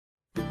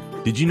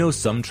Did you know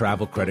some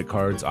travel credit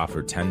cards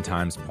offer 10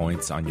 times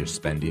points on your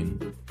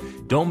spending?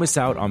 Don't miss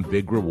out on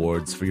big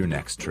rewards for your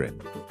next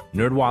trip.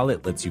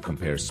 NerdWallet lets you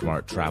compare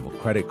smart travel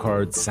credit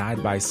cards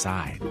side by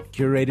side,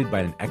 curated by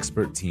an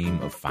expert team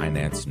of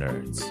finance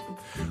nerds.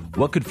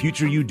 What could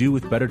future you do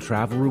with better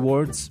travel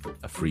rewards?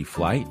 A free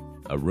flight?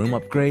 A room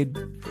upgrade?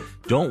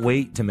 Don't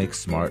wait to make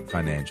smart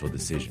financial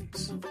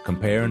decisions.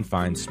 Compare and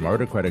find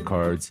smarter credit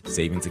cards,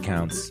 savings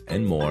accounts,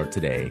 and more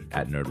today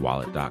at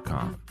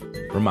nerdwallet.com.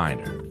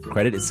 Reminder,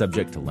 credit is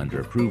subject to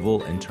lender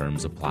approval and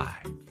terms apply.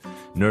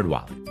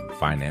 NerdWallet,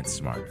 finance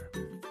smarter.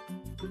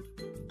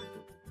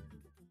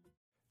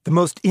 The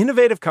most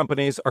innovative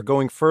companies are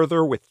going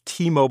further with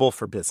T-Mobile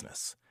for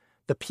Business.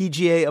 The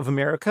PGA of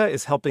America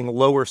is helping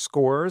lower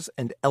scores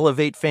and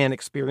elevate fan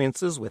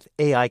experiences with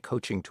AI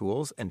coaching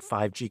tools and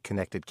 5G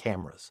connected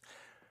cameras.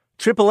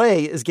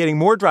 AAA is getting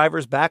more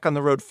drivers back on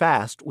the road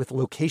fast with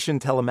location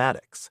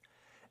telematics.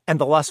 And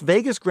the Las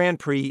Vegas Grand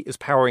Prix is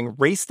powering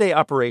race day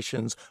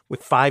operations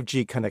with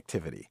 5G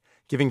connectivity,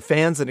 giving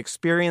fans an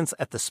experience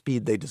at the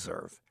speed they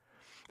deserve.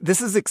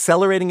 This is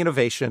accelerating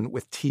innovation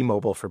with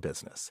T-Mobile for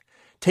Business.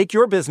 Take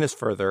your business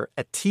further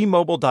at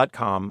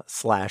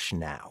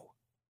T-Mobile.com/now.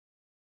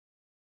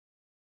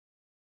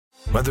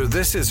 Whether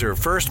this is her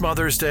first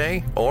Mother's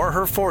Day or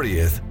her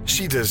 40th,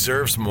 she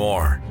deserves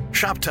more.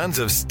 Shop tons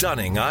of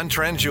stunning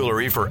on-trend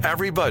jewelry for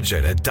every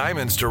budget at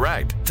Diamonds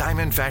Direct.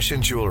 Diamond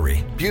fashion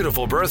jewelry,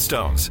 beautiful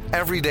birthstones,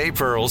 everyday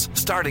pearls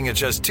starting at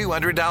just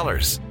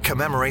 $200.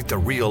 Commemorate the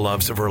real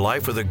loves of her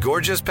life with a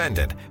gorgeous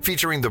pendant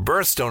featuring the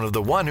birthstone of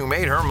the one who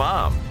made her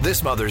mom.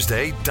 This Mother's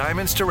Day,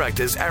 Diamonds Direct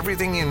is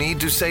everything you need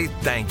to say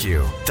thank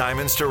you.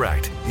 Diamonds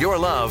Direct, your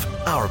love,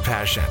 our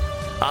passion.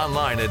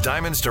 Online at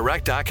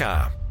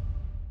diamondsdirect.com.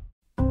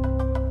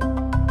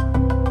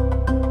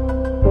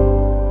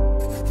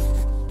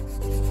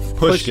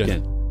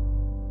 Pushkin.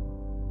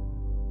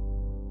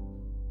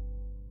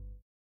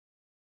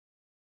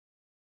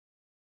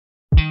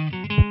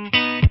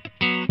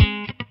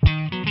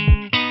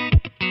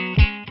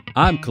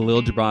 I'm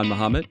Khalil Gibran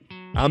Muhammad.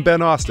 I'm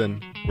Ben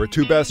Austin. We're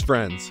two best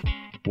friends.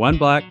 One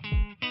black,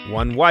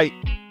 one white.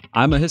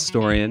 I'm a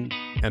historian.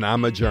 And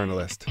I'm a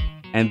journalist.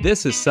 And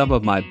this is Some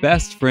of My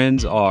Best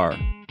Friends Are.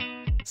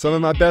 Some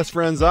of my best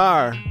friends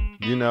are,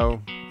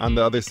 on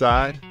the other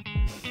side.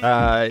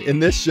 In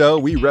this show,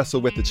 we wrestle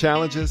with the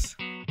challenges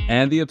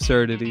and the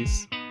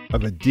absurdities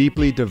of a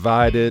deeply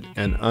divided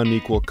and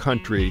unequal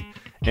country.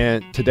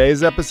 And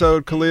today's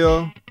episode,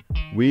 Khalil,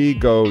 we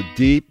go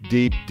deep,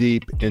 deep,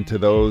 deep into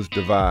those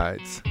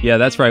divides. Yeah,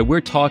 that's right.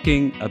 We're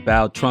talking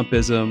about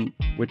Trumpism.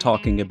 We're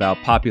talking about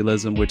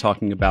populism. We're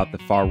talking about the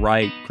far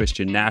right,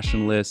 Christian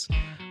nationalists.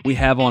 We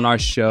have on our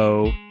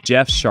show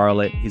Jeff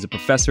Sharlet. He's a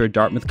professor at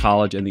Dartmouth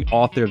College and the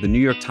author of the New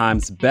York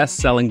Times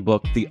best-selling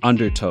book, The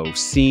Undertow: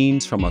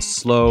 Scenes from a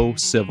Slow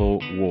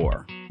Civil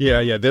War.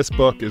 Yeah, this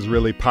book is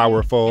really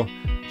powerful.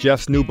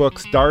 Jeff's new book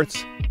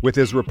starts with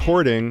his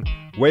reporting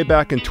way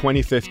back in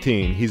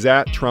 2015. He's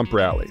at Trump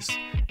rallies,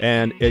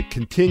 and it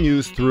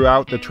continues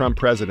throughout the Trump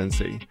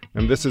presidency.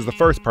 And this is the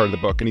first part of the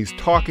book, and he's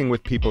talking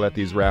with people at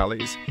these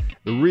rallies,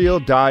 the real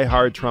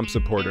die-hard Trump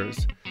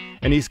supporters.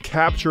 And he's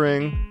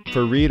capturing,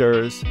 for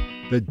readers,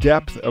 the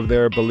depth of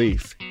their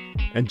belief.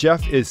 And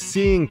Jeff is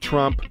seeing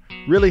Trump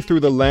really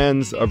through the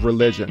lens of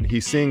religion.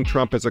 He's seeing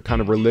Trump as a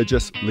kind of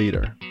religious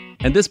leader.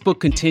 And this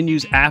book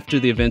continues after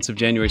the events of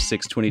January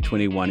 6,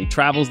 2021. He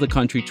travels the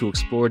country to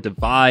explore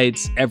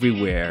divides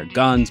everywhere: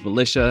 guns,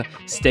 militia,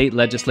 state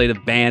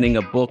legislative banning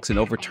of books, and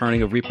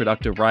overturning of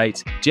reproductive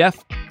rights.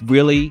 Jeff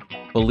really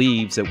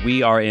believes that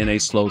we are in a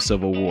slow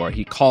civil war.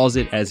 He calls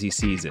it as he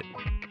sees it.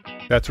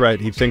 That's right.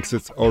 He thinks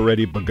it's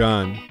already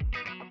begun.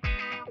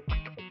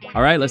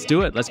 All right, let's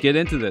do it. Let's get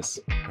into this.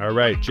 All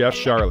right, Jeff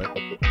Sharlet.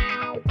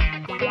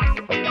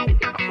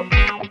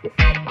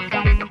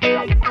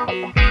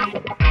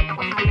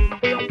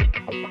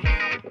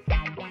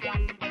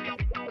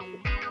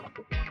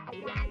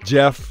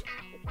 Jeff,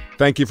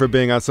 thank you for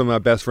being on Some of My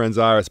Best Friends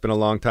Are. It's been a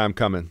long time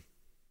coming.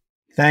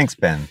 Thanks,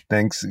 Ben.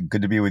 Thanks.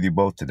 Good to be with you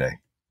both today.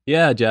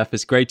 Yeah, Jeff,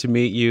 it's great to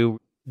meet you.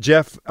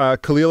 Jeff,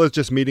 Khalil is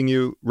just meeting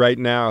you right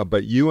now,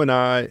 but you and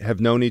I have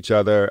known each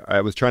other.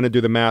 I was trying to do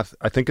the math.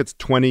 I think it's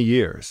 20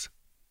 years.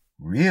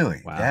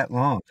 Really? Wow. That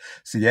long?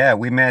 So, yeah,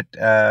 we met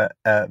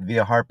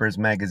via Harper's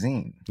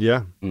Magazine.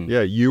 Yeah.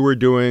 Yeah. You were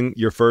doing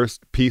your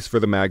first piece for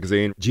the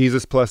magazine,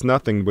 Jesus Plus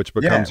Nothing, which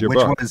becomes your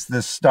book. Which was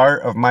the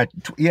start of my,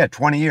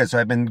 20 years. So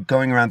I've been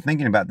going around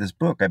thinking about this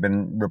book. I've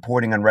been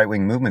reporting on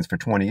right-wing movements for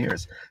 20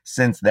 years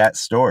since that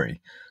story.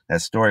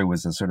 That story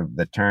was a sort of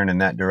the turn in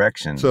that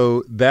direction.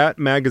 So that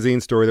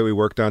magazine story that we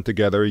worked on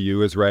together,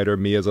 you as writer,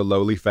 me as a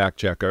lowly fact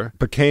checker,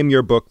 became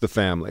your book, The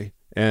Family.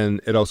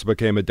 And it also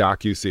became a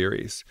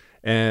docuseries.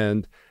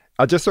 And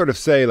I'll just sort of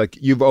say,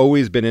 you've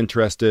always been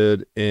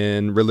interested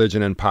in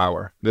religion and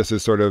power. This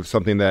is sort of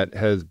something that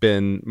has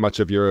been much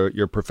of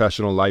your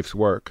professional life's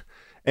work.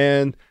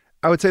 And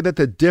I would say that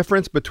the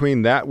difference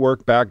between that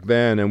work back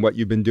then and what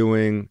you've been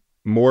doing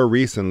more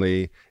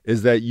recently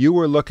is that you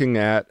were looking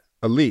at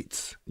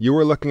elites. You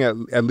were looking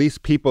at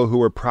least people who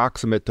were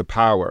proximate to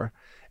power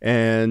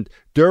and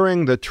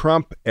during the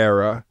Trump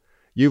era,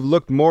 you've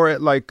looked more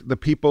at like the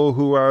people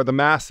who are the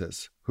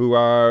masses, who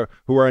are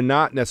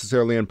not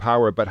necessarily in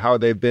power, but how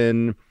they've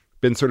been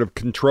sort of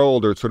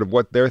controlled, or sort of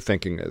what their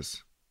thinking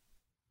is.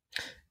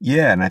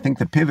 Yeah, and I think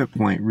the pivot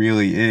point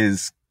really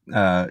is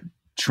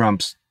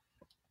Trump's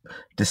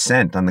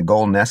descent on the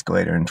golden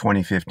escalator in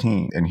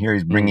 2015. And here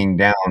he's bringing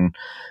down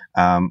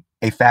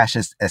a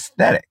fascist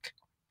aesthetic.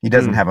 He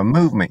doesn't have a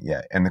movement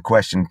yet. And the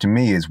question to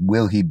me is,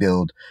 will he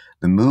build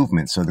the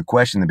movement? So the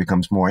question that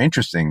becomes more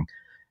interesting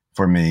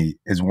for me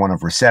is one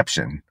of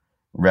reception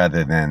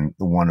rather than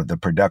the one of the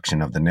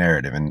production of the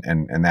narrative.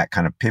 And that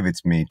kind of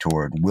pivots me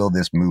toward, will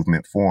this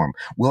movement form?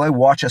 Will I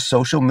watch a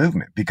social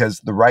movement?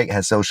 Because the right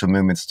has social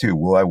movements too.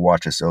 Will I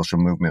watch a social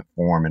movement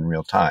form in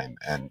real time?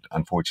 And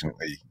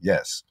unfortunately,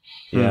 yes.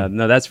 Yeah,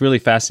 no, that's really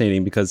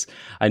fascinating, because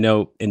I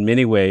know in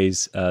many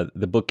ways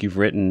the book you've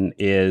written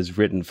is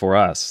written for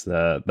us,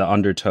 the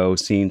undertow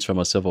scenes from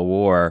a civil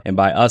war. And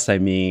by us, I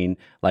mean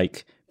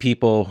like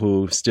people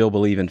who still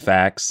believe in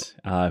facts,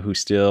 who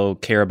still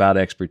care about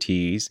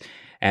expertise,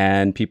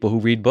 and people who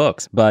read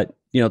books. But,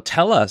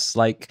 tell us,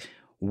 like,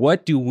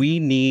 what do we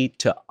need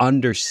to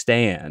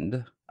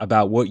understand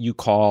about what you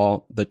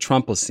call the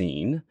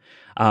Trumpocene,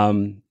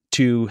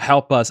 to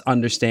help us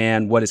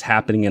understand what is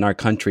happening in our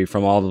country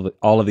from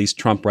all of these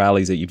Trump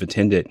rallies that you've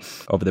attended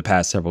over the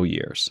past several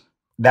years?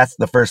 That's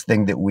the first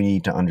thing that we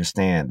need to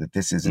understand, that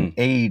this is an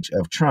age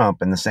of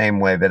Trump, in the same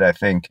way that I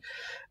think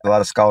a lot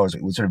of scholars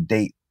would sort of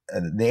date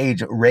the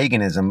age of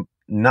Reaganism,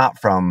 not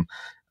from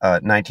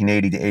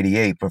 1980 to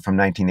 88, but from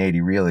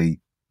 1980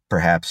 really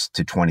perhaps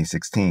to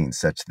 2016,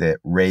 such that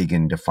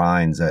Reagan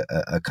defines a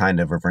kind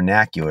of a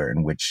vernacular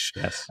in which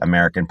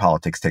American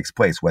politics takes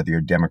place, whether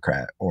you're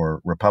Democrat or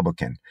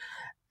Republican.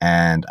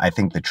 And I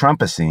think the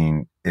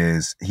Trumpocene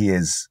is he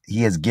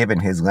has given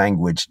his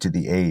language to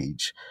the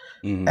age.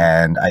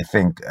 And I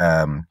think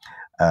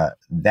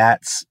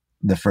that's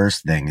the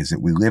first thing, is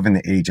that we live in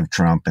the age of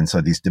Trump. And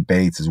so these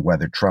debates is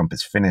whether Trump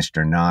is finished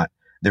or not,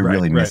 they're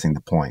really missing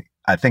the point.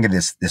 I think of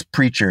this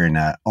preacher in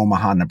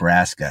Omaha,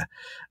 Nebraska,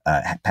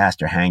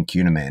 Pastor Hank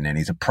Kuhneman, and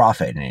he's a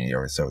prophet,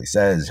 or so he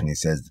says. And he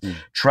says,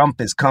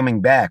 Trump is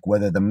coming back,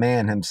 whether the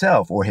man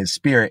himself or his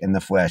spirit in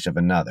the flesh of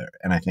another.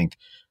 And I think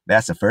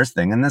that's the first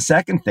thing. And the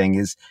second thing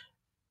is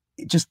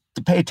just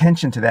to pay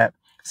attention to that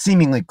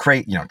seemingly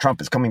crazy, Trump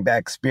is coming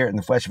back, spirit in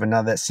the flesh of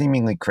another, that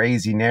seemingly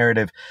crazy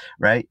narrative,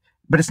 right?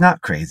 But it's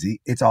not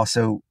crazy. It's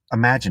also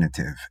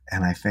imaginative.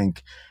 And I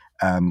think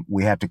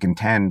we have to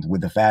contend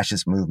with the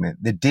fascist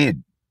movement that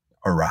did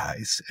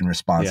arise in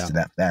response to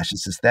that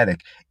fascist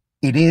aesthetic.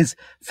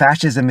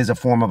 Fascism is a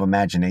form of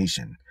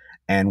imagination.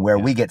 And where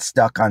we get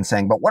stuck on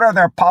saying, but what are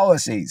their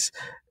policies?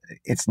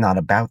 It's not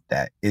about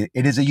that. It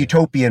is a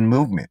utopian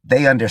movement.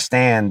 They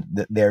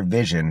understand their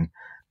vision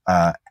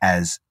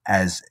as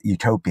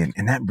utopian,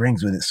 and that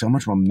brings with it so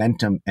much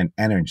momentum and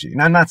energy.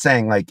 And I'm not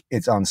saying like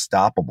it's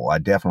unstoppable. I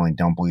definitely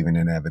don't believe in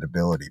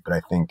inevitability, but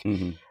I think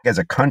as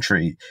a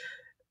country,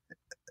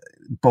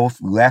 both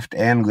left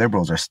and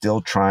liberals are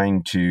still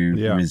trying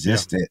to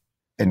resist it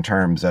in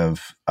terms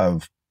of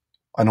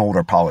an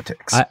older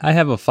politics. I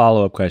have a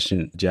follow-up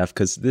question, Jeff,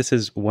 because this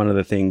is one of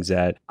the things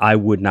that I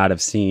would not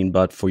have seen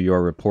but for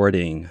your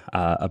reporting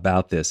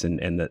about this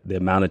and the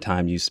amount of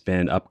time you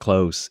spend up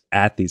close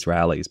at these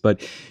rallies.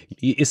 But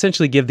you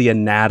essentially give the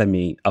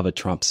anatomy of a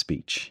Trump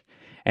speech,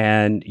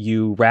 and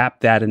you wrap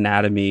that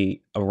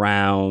anatomy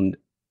around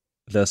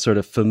the sort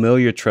of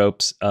familiar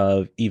tropes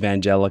of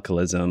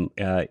evangelicalism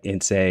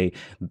in, say,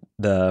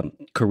 the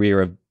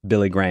career of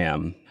Billy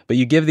Graham. But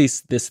you give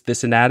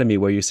this anatomy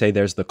where you say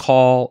there's the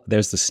call,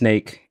 there's the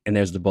snake, and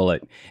there's the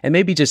bullet. And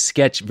maybe just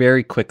sketch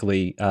very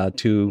quickly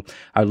to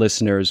our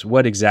listeners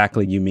what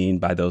exactly you mean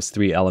by those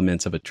three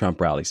elements of a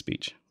Trump rally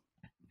speech.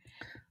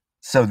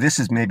 So this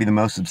is maybe the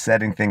most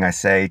upsetting thing I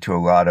say to a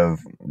lot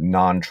of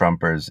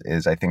non-Trumpers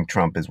is I think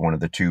Trump is one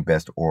of the two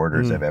best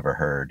orators I've ever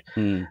heard.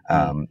 And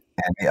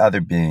the other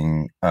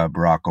being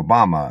Barack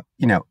Obama,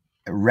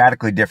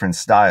 radically different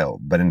style,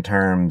 but in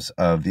terms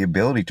of the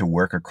ability to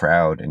work a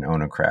crowd and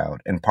own a crowd.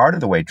 And part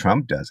of the way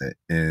Trump does it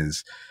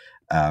is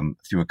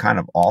through a kind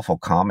of awful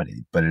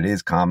comedy, but it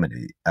is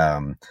comedy.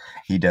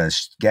 He does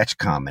sketch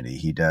comedy.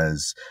 He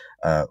does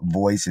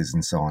voices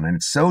and so on. And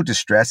it so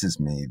distresses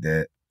me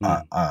that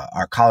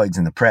our colleagues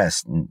in the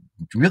press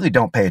really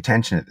don't pay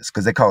attention to this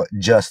because they call it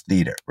just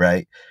theater,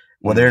 right?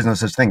 Well, there's no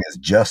such thing as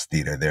just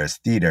theater. There's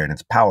theater, and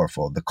it's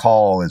powerful. The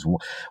Call is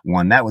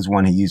one. That was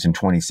one he used in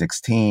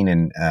 2016,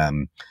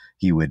 and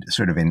he would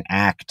sort of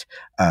enact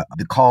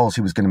the calls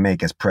he was going to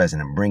make as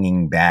president,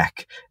 bringing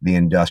back the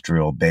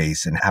industrial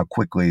base and how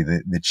quickly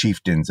the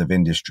chieftains of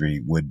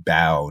industry would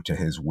bow to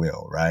his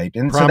will, right?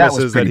 And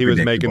promises so that he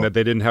was making that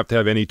they didn't have to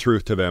have any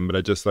truth to them,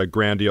 but just like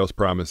grandiose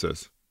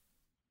promises.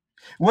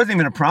 It wasn't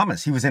even a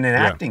promise. He was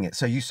enacting it.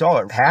 So you saw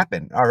it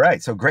happen. All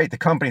right. So great. The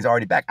company's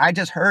already back. I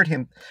just heard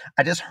him.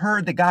 I just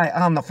heard the guy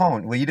on the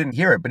phone. Well, you didn't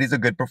hear it, but he's a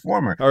good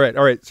performer. All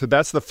right. So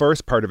that's the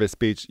first part of his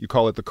speech. You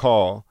call it the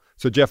call.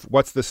 So Jeff,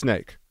 what's the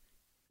snake?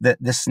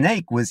 the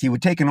snake was he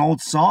would take an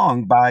old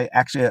song by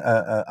actually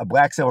a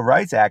black civil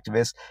rights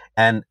activist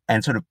and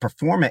sort of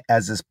perform it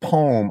as this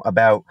poem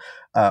about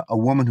a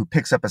woman who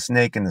picks up a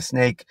snake and the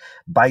snake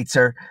bites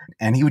her,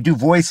 and he would do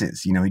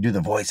voices. He'd do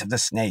the voice of the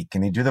snake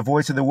and he'd do the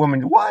voice of the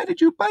woman. Why did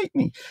you bite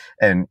me?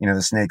 And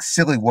the snake,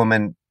 silly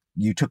woman,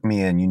 you took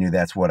me in, you knew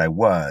that's what I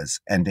was.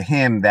 And to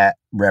him, that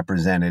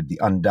represented the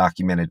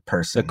undocumented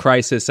person. The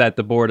crisis at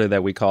the border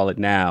that we call it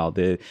now,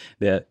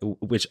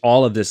 which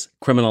all of this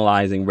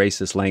criminalizing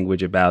racist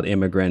language about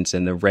immigrants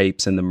and the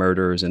rapes and the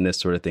murders and this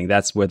sort of thing,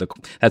 that's where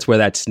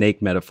that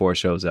snake metaphor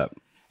shows up.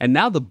 And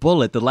now the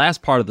bullet, the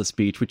last part of the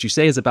speech, which you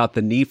say is about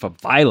the need for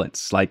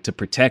violence, like to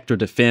protect or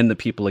defend the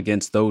people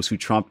against those who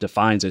Trump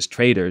defines as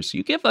traitors.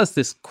 You give us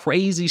this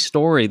crazy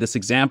story, this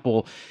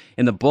example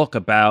in the book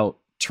about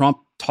Trump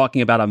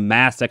talking about a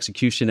mass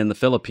execution in the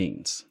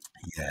Philippines.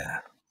 Yeah.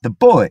 The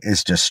bullet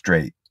is just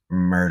straight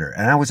murder.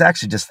 And I was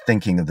actually just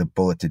thinking of the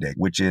bullet today,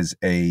 which is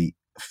a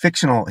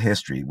fictional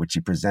history, which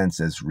he presents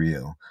as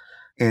real.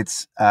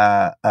 It's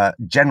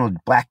General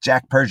Black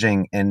Jack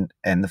Pershing in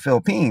the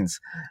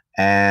Philippines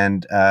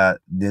and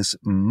this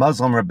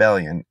Muslim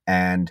rebellion.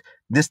 And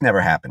this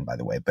never happened, by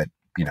the way, but,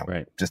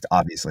 right. Just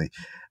obviously.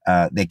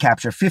 They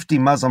capture 50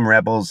 Muslim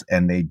rebels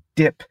and they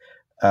dip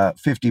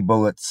 50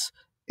 bullets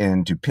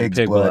into pig's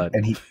blood.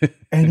 And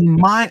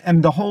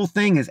and the whole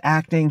thing is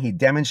acting. He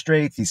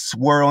demonstrates, he's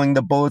swirling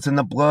the bullets in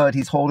the blood.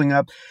 He's holding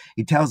up,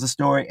 he tells the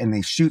story, and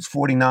he shoots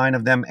 49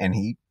 of them, and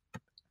he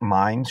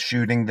minds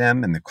shooting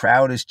them, and the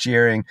crowd is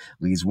cheering,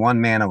 leaves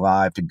one man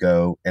alive to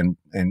go and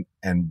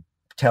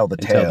tell the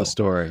tale. Tell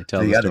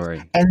the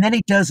story. And then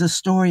he does the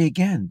story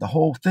again, the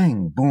whole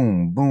thing,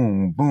 boom,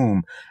 boom,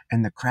 boom,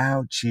 and the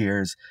crowd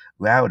cheers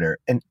louder.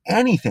 And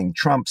anything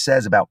Trump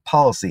says about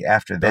policy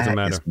after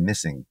that is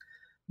missing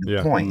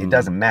the point. It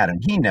doesn't matter.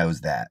 And he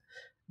knows that.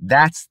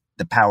 That's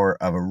the power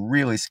of a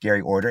really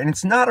scary order. And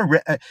it's not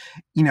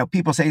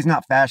people say he's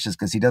not fascist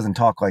because he doesn't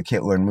talk like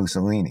Hitler and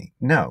Mussolini.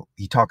 No,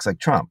 he talks like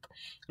Trump.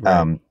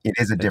 Right. It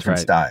is a different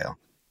style.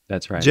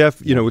 That's right.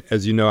 Jeff,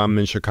 as you know, I'm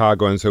in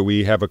Chicago, and so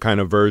we have a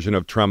kind of version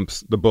of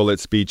Trump's The Bullet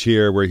speech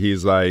here where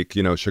he's like,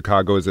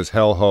 Chicago is this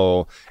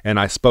hellhole, and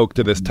I spoke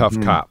to this tough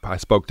cop. I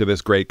spoke to this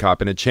great cop,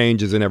 and it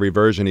changes in every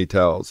version he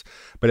tells.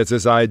 But it's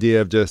this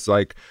idea of just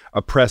like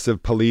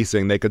oppressive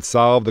policing. They could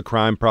solve the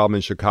crime problem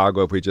in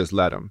Chicago if we just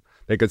let them.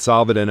 They could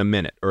solve it in a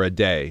minute or a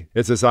day.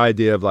 It's this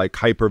idea of like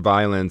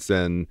hyper-violence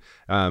and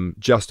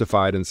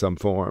justified in some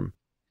form.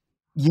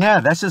 Yeah,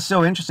 that's just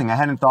so interesting. I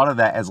hadn't thought of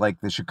that as like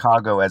the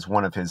Chicago as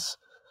one of his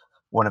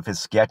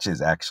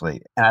sketches,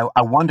 actually. And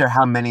I wonder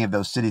how many of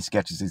those city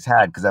sketches he's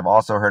had, because I've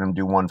also heard him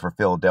do one for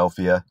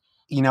Philadelphia.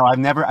 I've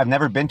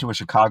never been to a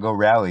Chicago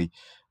rally.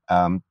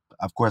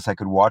 Of course, I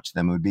could watch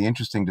them. It would be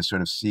interesting to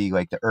sort of see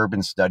like the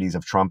urban studies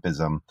of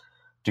Trumpism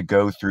to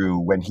go through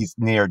when he's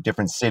near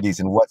different cities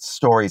and what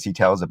stories he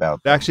tells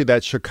about them. Actually,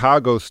 that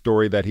Chicago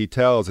story that he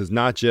tells is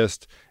not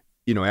just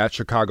at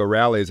Chicago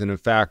rallies. And in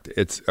fact,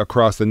 it's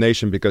across the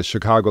nation because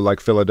Chicago,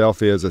 like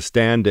Philadelphia, is a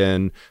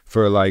stand-in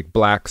for like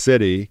Black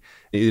City.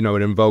 It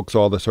invokes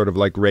all the sort of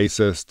like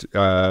racist,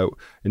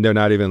 and they're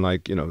not even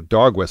like,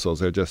 dog whistles.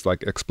 They're just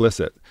like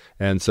explicit.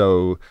 And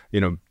so,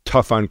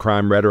 tough on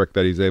crime rhetoric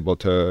that he's able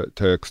to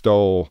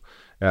extol.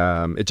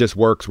 It just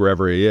works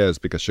wherever he is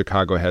because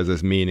Chicago has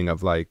this meaning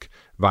of like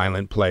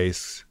violent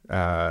place,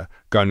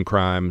 gun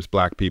crimes,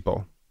 Black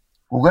people.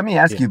 Well, let me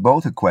ask you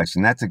both a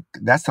question.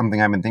 That's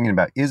something I've been thinking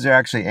about. Is there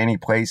actually any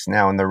place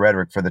now in the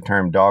rhetoric for the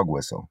term dog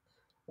whistle,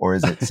 or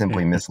is it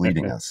simply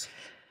misleading us?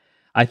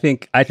 I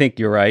think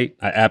you're right.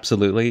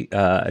 Absolutely.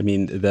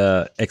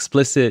 The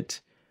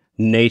explicit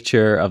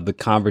nature of the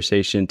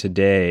conversation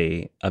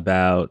today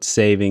about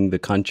saving the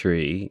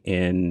country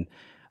in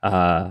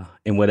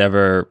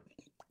whatever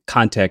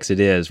context it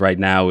is. Right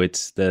now,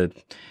 it's the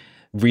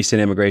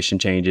recent immigration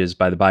changes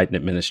by the Biden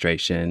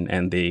administration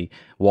and the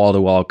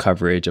wall-to-wall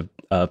coverage of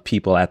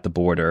people at the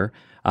border,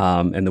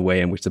 and the way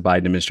in which the Biden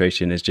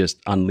administration is just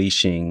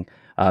unleashing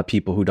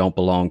people who don't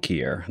belong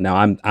here. Now,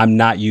 I'm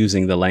not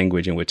using the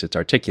language in which it's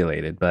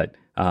articulated, but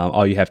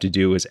all you have to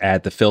do is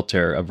add the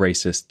filter of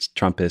racist,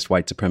 Trumpist,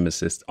 white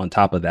supremacist on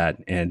top of that,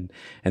 and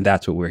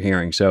that's what we're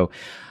hearing. So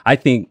I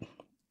think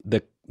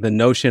the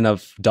notion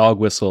of dog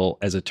whistle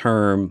as a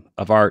term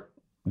of art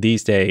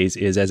these days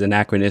is as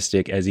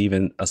anachronistic as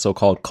even a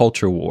so-called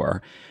culture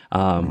war,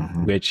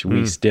 which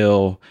we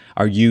still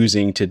are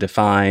using to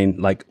define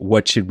like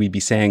what should we be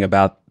saying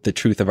about the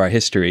truth of our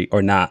history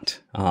or not.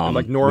 It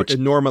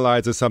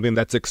normalizes something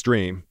that's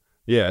extreme.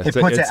 Yeah, it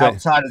puts it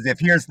outside as if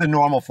here's the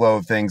normal flow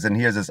of things and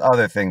here's this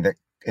other thing that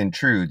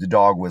intrudes,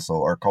 dog whistle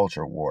or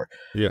culture war,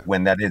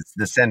 when that is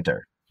the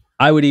center.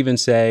 I would even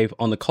say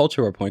on the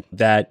cultural point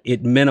that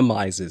it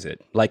minimizes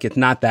it. Like it's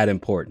not that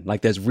important.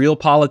 Like there's real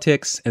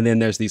politics and then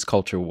there's these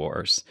culture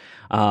wars.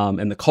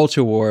 And the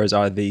culture wars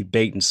are the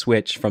bait and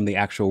switch from the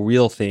actual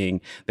real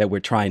thing that we're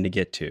trying to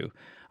get to.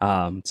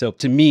 So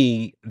to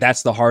me,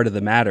 that's the heart of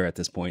the matter at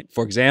this point.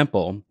 For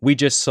example, we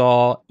just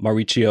saw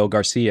Mauricio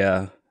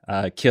Garcia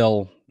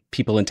kill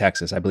people in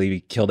Texas. I believe he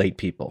killed 8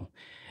 people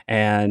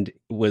and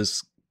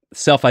was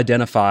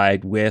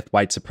self-identified with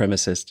white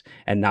supremacist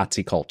and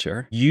Nazi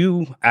culture.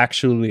 You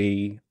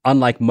actually,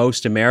 unlike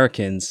most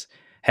Americans,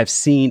 have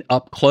seen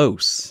up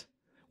close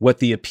what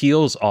the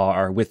appeals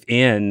are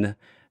within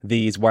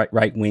these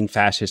right-wing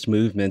fascist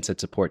movements that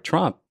support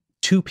Trump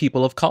to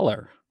people of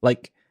color.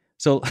 Like,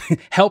 so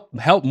help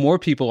more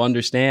people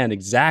understand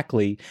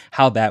exactly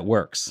how that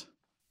works.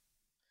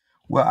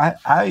 Well,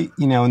 I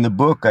in the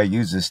book, I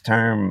use this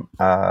term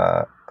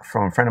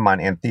from a friend of mine,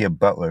 Anthea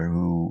Butler,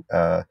 who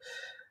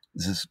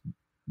is this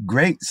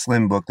great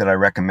slim book that I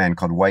recommend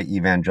called White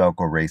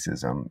Evangelical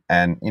Racism.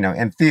 And,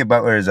 Anthea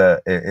Butler is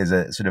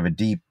a sort of a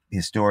deep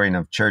historian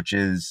of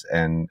churches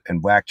and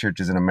Black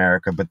churches in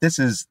America. But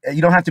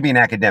you don't have to be an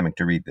academic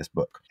to read this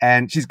book.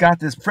 And she's got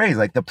this phrase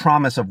like the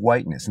promise of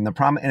whiteness and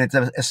and it's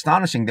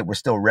astonishing that we're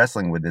still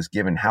wrestling with this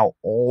given how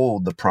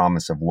old the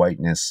promise of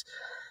whiteness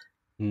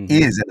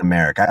is in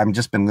America. I've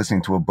just been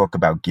listening to a book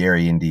about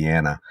Gary,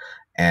 Indiana,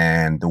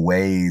 and the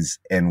ways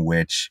in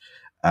which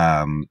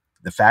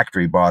the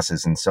factory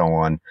bosses and so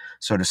on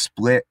sort of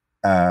split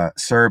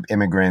Serb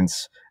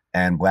immigrants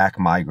and Black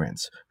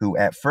migrants who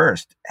at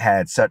first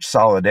had such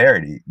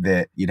solidarity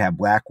that you'd have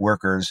Black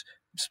workers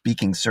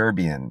speaking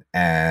Serbian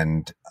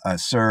and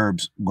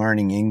Serbs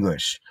learning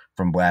English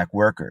from Black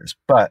workers.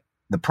 But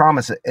the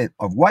promise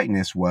of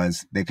whiteness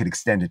was they could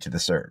extend it to the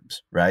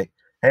Serbs, right?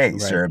 Hey,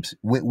 right. Serbs,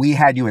 we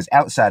had you as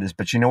outsiders,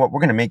 but you know what? We're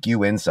going to make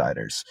you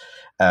insiders.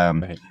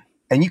 Right.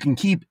 And you can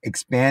keep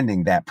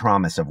expanding that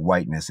promise of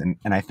whiteness. And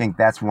I think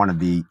that's one of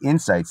the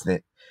insights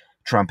that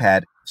Trump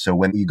had. So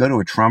when you go to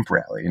a Trump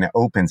rally and it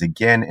opens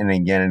again and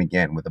again and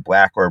again with a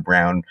Black or a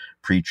brown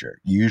preacher,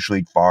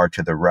 usually far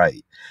to the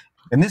right.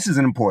 And this is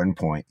an important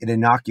point. It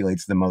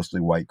inoculates the mostly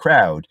white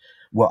crowd.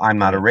 Well, I'm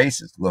not a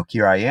racist. Look,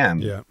 here I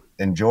am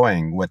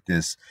enjoying what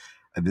this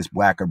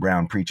Black or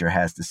brown preacher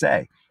has to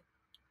say.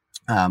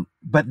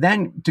 But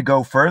then to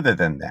go further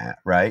than that,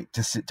 right?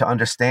 To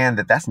understand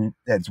that that's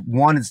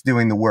one, it's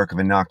doing the work of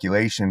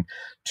inoculation.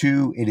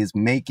 Two, it is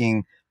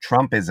making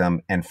Trumpism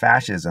and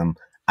fascism,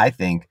 I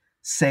think,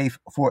 safe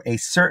for a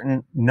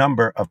certain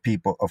number of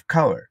people of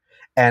color.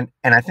 And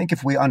I think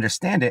if we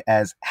understand it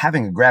as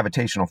having a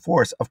gravitational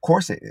force, of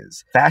course it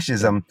is.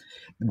 Fascism,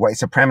 white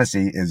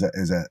supremacy is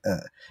a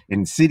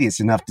insidious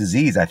enough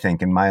disease, I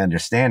think, in my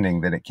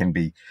understanding, that it can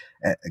be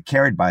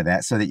carried by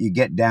that, so that you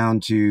get down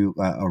to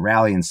a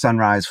rally in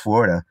Sunrise,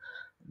 Florida,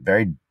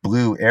 very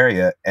blue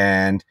area,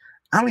 and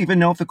I don't even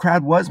know if the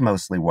crowd was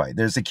mostly white.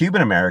 There's the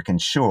Cuban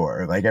Americans,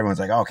 sure, like everyone's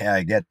like, okay,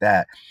 I get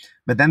that.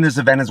 But then there's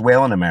the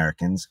Venezuelan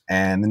Americans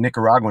and the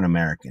Nicaraguan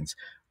Americans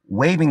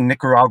waving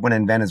Nicaraguan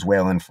and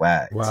Venezuelan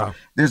flags. Wow.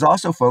 There's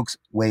also folks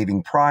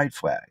waving pride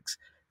flags.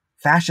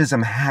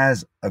 Fascism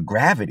has a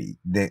gravity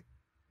that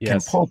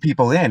can pull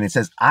people in. It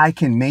says, I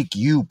can make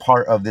you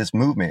part of this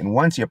movement. And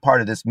once you're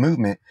part of this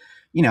movement,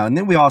 and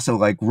then we also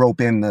like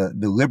rope in the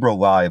liberal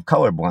lie of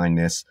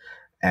colorblindness,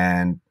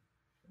 and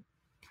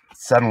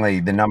suddenly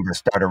the numbers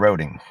start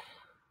eroding.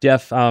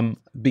 Jeff,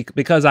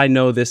 because I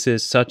know this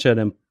is such an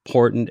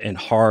important and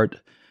hard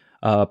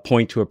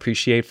point to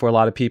appreciate for a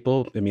lot of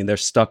people. I mean, they're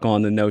stuck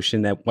on the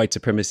notion that white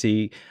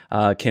supremacy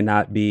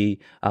cannot be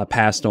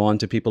passed on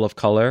to people of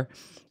color.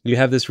 You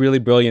have this really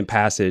brilliant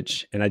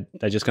passage, and I'm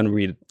just going to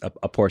read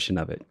a portion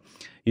of it.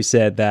 You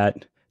said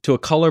that to a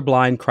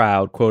colorblind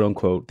crowd, quote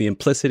unquote, the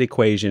implicit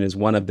equation is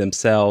one of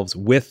themselves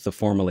with the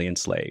formerly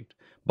enslaved.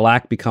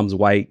 Black becomes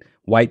white,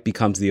 white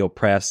becomes the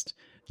oppressed.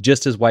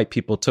 Just as white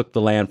people took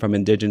the land from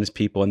indigenous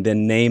people and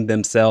then named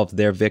themselves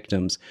their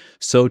victims,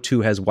 so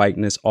too has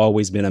whiteness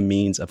always been a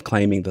means of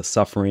claiming the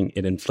suffering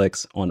it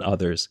inflicts on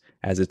others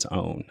as its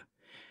own.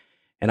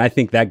 And I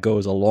think that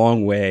goes a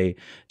long way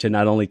to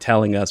not only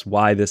telling us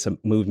why this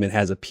movement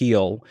has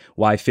appeal,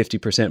 why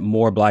 50%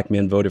 more Black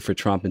men voted for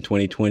Trump in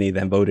 2020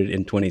 than voted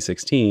in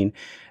 2016,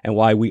 and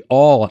why we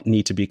all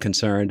need to be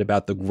concerned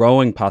about the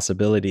growing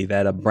possibility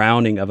that a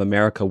browning of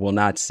America will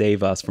not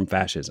save us from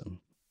fascism.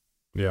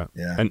 Yeah.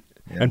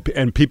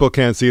 And people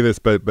can't see this,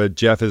 but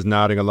Jeff is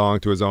nodding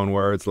along to his own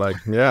words, like,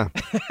 yeah,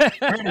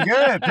 pretty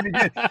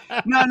good.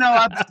 No,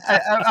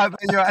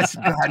 God,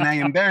 now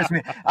you embarrass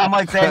me. I'm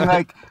like saying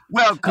like,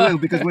 well, cool,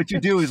 because what you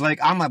do is like,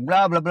 I'm like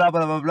blah blah blah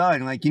blah blah blah,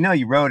 and like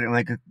you wrote it in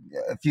like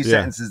a few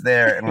sentences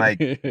there, and like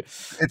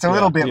it's a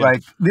little bit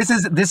like this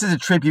is a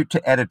tribute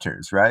to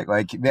editors, right?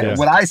 Like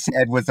what I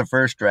said was the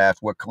first draft.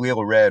 What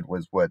Khalil read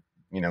was what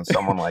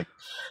someone like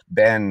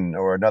Ben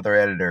or another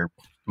editor.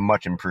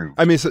 Much improved.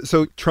 I mean,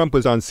 so Trump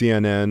was on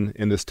CNN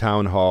in this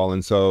town hall,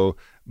 and so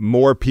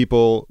more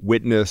people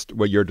witnessed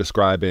what you're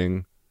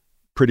describing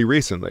pretty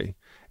recently.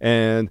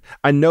 And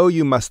I know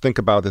you must think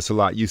about this a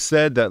lot. You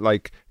said that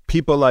like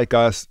people like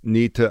us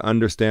need to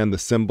understand the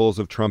symbols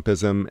of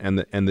Trumpism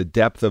and the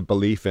depth of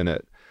belief in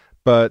it.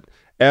 But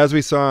as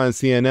we saw on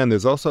CNN,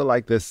 there's also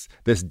like this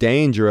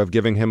danger of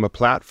giving him a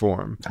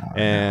platform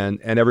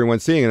and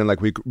everyone's seeing it. And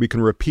like we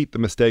can repeat the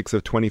mistakes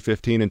of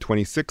 2015 and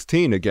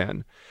 2016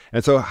 again.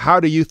 And so how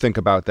do you think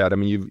about that? I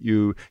mean,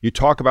 you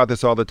talk about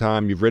this all the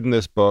time. You've written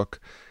this book.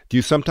 Do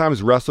you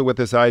sometimes wrestle with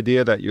this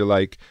idea that you're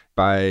like,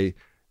 by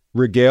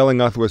regaling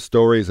us with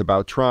stories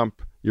about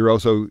Trump, you're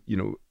also,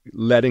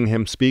 letting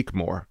him speak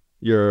more.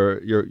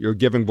 You're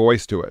giving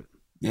voice to it.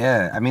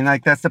 Yeah, I mean,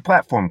 like, that's the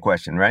platform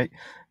question, right?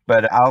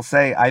 But I'll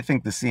say, I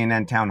think the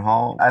CNN town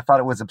hall, I thought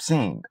it was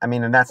obscene. I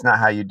mean, and that's not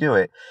how you do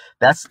it.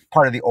 That's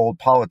part of the old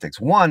politics.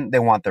 One, they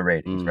want the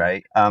ratings,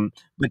 right?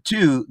 But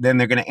two, then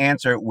they're going to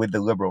answer it with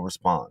the liberal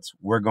response.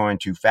 We're going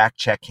to fact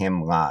check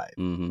him live.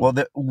 Well,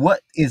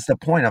 what is the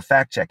point of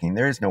fact checking?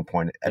 There is no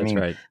point. I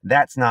mean,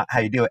 that's not how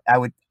you do it. I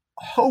would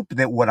hope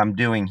that what I'm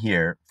doing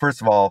here,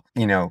 first of all,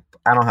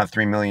 I don't have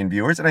 3 million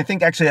viewers. And I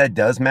think actually that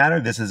does matter.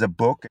 This is a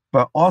book.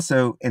 But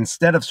also,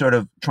 instead of sort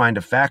of trying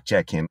to fact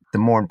check him, the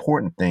more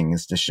important thing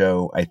is to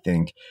show, I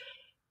think,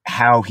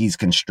 how he's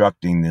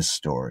constructing this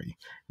story,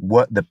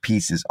 what the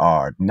pieces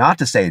are. Not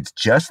to say it's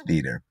just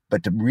theater,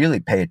 but to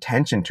really pay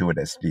attention to it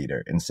as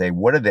theater and say,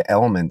 what are the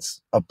elements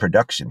of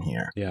production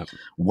here? Yeah.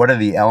 What are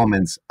the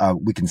elements?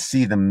 We can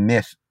see the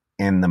myth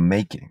in the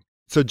making.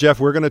 So, Jeff,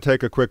 we're going to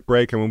take a quick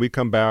break. And when we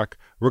come back,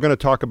 we're going to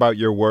talk about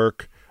your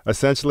work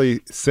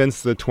essentially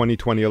since the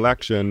 2020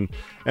 election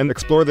and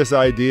explore this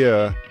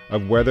idea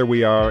of whether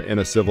we are in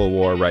a civil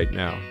war right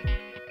now.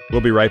 We'll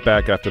be right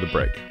back after the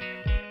break.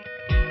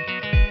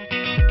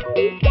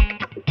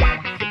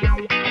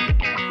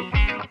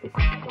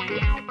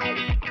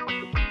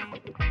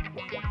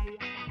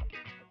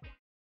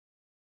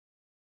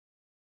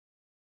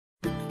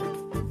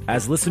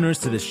 As listeners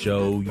to this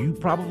show, you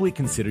probably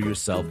consider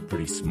yourself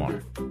pretty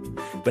smart.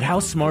 But how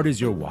smart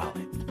is your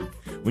wallet?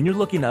 When you're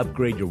looking to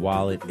upgrade your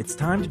wallet, it's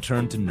time to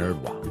turn to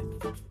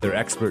NerdWallet. Their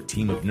expert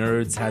team of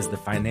nerds has the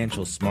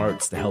financial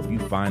smarts to help you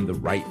find the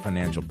right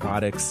financial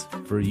products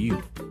for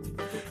you.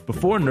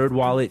 Before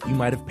NerdWallet, you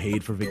might have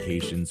paid for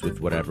vacations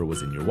with whatever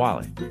was in your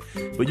wallet.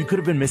 But you could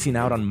have been missing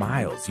out on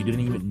miles you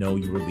didn't even know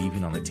you were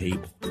leaving on the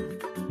table.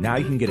 Now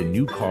you can get a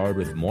new card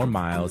with more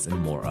miles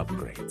and more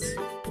upgrades.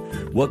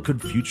 What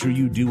could future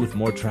you do with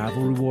more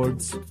travel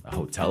rewards? A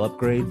hotel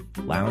upgrade?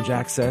 Lounge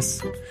access?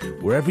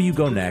 Wherever you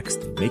go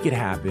next, make it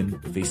happen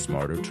with a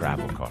smarter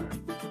travel card.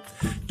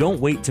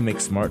 Don't wait to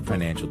make smart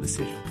financial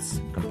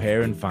decisions.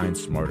 Compare and find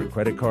smarter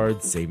credit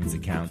cards, savings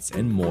accounts,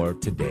 and more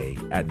today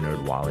at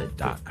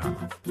nerdwallet.com.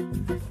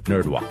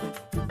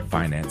 NerdWallet.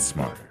 Finance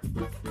smarter.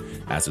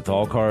 As with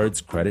all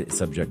cards, credit is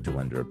subject to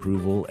lender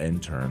approval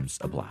and terms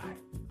apply.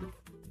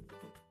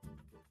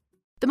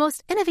 The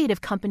most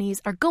innovative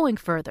companies are going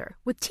further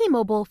with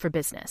T-Mobile for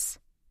Business.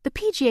 The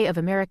PGA of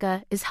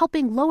America is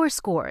helping lower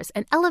scores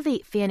and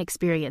elevate fan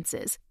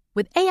experiences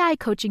with AI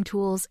coaching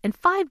tools and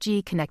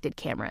 5G connected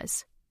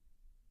cameras.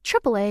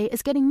 AAA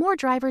is getting more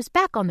drivers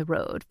back on the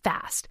road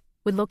fast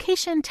with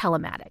location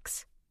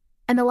telematics.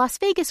 And the Las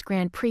Vegas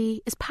Grand Prix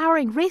is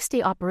powering race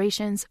day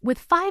operations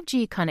with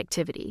 5G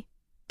connectivity,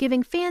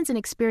 giving fans an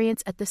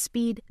experience at the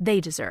speed they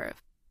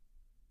deserve.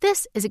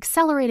 This is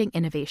accelerating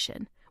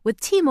innovation with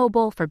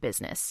T-Mobile for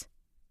Business.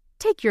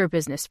 Take your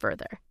business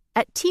further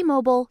at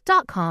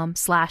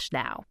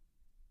T-Mobile.com/now.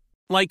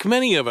 Like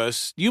many of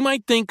us, you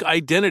might think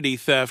identity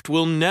theft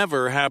will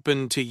never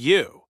happen to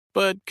you.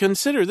 But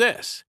consider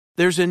this.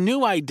 There's a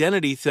new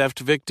identity theft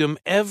victim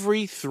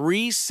every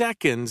 3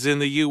 seconds in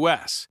the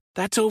U.S.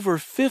 That's over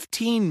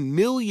 15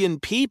 million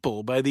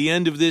people by the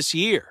end of this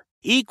year,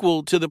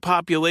 equal to the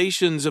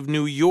populations of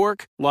New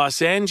York,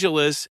 Los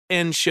Angeles,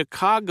 and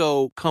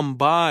Chicago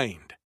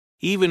combined.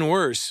 Even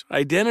worse,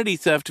 identity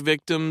theft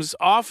victims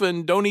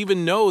often don't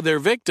even know they're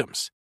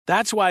victims.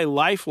 That's why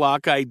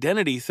LifeLock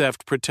Identity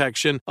Theft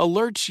Protection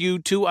alerts you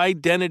to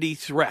identity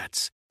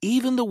threats,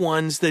 even the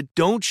ones that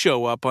don't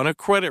show up on a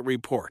credit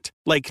report,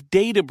 like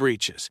data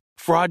breaches,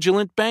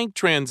 fraudulent bank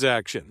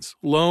transactions,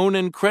 loan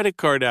and credit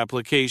card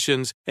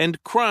applications,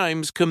 and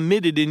crimes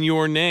committed in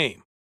your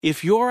name.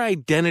 If your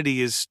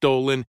identity is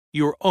stolen,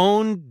 your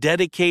own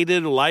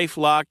dedicated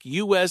LifeLock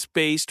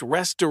U.S.-based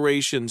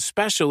restoration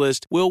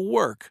specialist will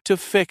work to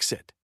fix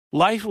it.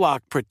 LifeLock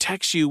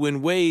protects you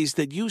in ways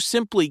that you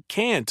simply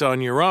can't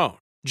on your own.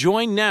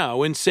 Join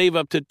now and save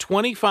up to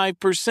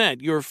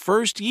 25% your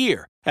first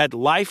year at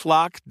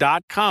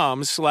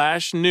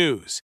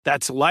LifeLock.com/news.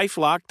 That's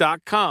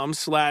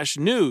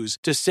LifeLock.com/news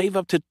to save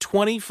up to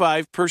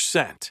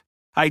 25%.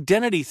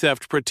 Identity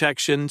theft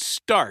protection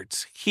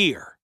starts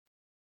here.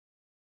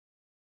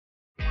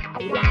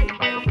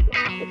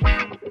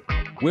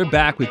 We're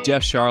back with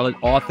Jeff Sharlet,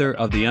 author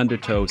of The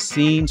Undertow: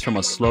 Scenes from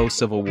a Slow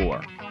Civil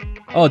War.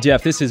 Oh,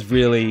 Jeff, this is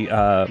really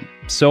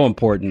so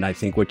important, I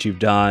think, what you've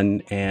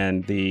done,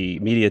 and the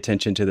media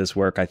attention to this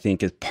work, I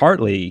think, is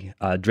partly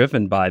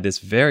driven by this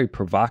very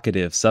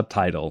provocative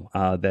subtitle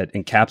that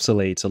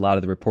encapsulates a lot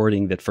of the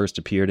reporting that first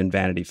appeared in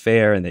Vanity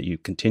Fair and that you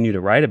continue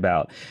to write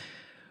about,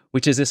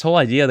 which is this whole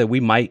idea that we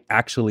might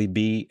actually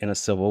be in a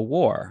civil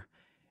war.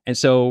 And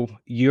so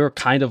you're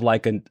kind of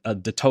like a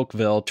de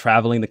Tocqueville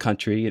traveling the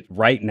country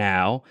right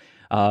now.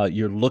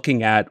 You're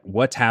looking at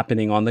what's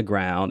happening on the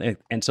ground.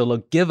 And so,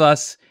 look, give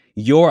us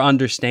your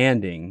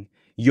understanding,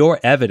 your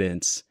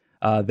evidence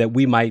that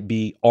we might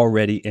be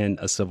already in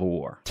a civil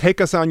war. Take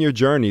us on your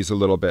journeys a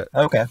little bit.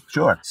 Okay,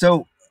 sure.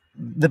 So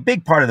the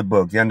big part of the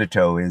book, The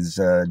Undertow, is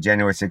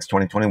January 6,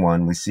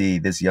 2021. We see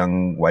this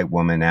young white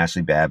woman,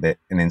 Ashley Babbitt,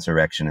 an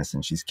insurrectionist,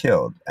 and she's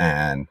killed.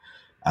 And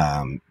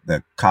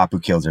The cop who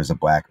kills her is a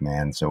black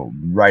man. So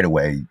right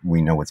away,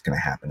 we know what's going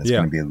to happen. It's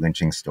going to be a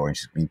lynching story.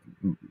 She's going to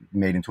be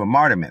made into a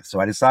martyr myth. So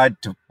I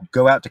decided to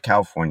go out to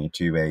California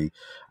to a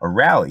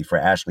rally for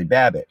Ashley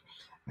Babbitt.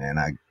 And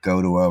I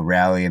go to a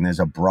rally and there's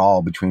a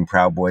brawl between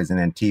Proud Boys and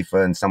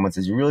Antifa. And someone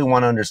says, you really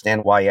want to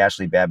understand why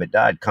Ashley Babbitt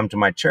died? Come to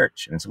my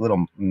church. And it's a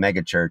little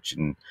mega church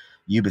in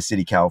Yuba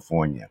City,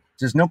 California.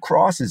 There's no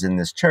crosses in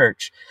this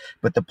church,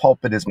 but the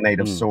pulpit is made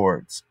of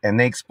swords. And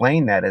they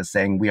explain that as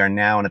saying we are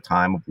now in a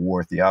time of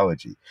war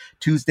theology.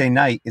 Tuesday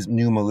night is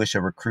new militia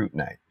recruit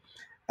night.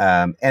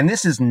 And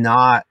this is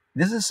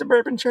a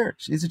suburban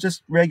church. These are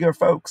just regular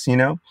folks, you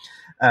know,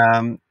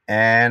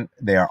 and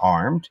they are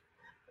armed.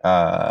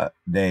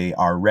 They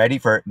are ready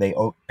for,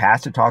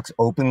 pastor talks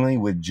openly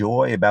with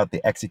joy about the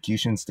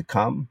executions to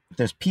come.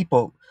 There's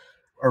people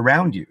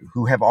around you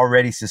who have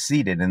already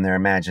seceded in their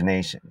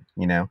imagination,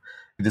 you know.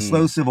 The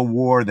slow civil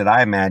war that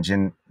I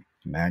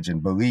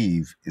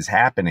believe is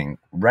happening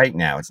right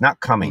now. It's not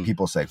coming.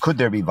 People say, could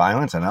there be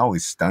violence? And it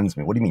always stuns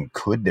me. What do you mean,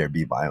 could there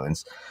be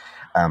violence?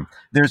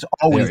 There is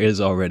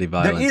already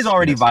violence. There is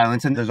already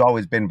violence, and there's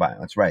always been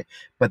violence, right?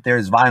 But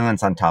there's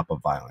violence on top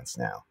of violence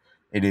now.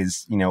 It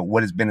is, you know,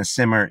 what has been a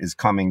simmer is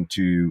coming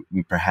to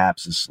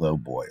perhaps a slow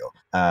boil.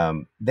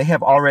 They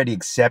have already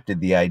accepted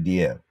the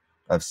idea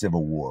of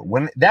civil war.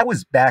 When that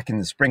was back in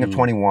the spring of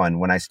 21,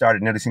 when I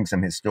started noticing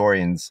some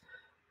historians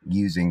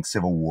using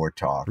Civil War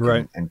talk.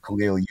 Right. And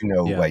Khalil, you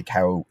know, like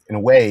how, in a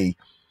way,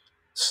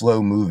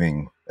 slow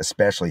moving,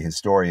 especially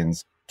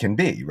historians can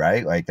be,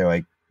 right? Like they're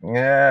like,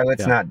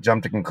 let's not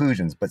jump to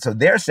conclusions. But so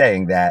they're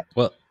saying that.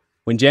 Well,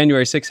 when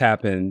January 6th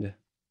happened,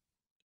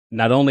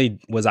 not only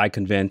was I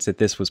convinced that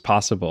this was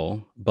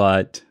possible,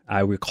 but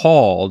I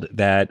recalled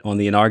that on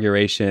the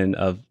inauguration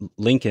of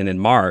Lincoln in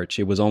March,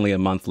 it was only a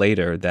month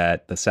later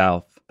that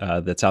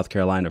South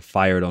Carolina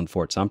fired on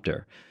Fort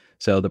Sumter.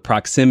 So the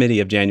proximity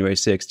of January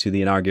 6th to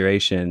the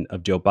inauguration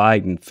of Joe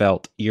Biden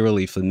felt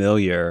eerily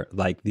familiar,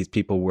 like these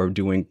people were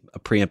doing a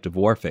preemptive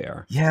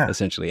warfare,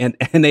 essentially. And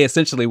they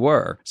essentially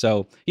were.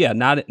 So,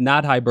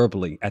 not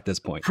hyperbole at this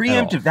point.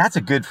 Preemptive, that's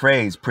a good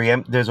phrase.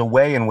 There's a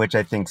way in which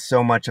I think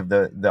so much of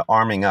the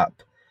arming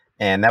up,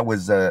 and that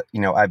was, then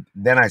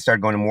I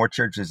started going to more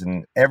churches,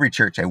 and every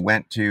church I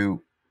went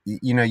to,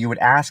 you know, you would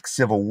ask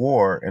civil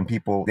war and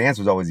people, the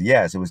answer was always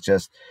yes. It was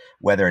just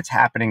whether it's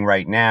happening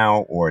right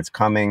now or it's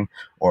coming,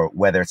 or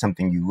whether it's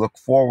something you look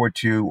forward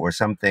to or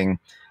something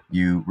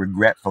you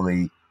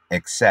regretfully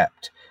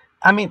accept.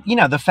 I mean, you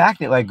know, the fact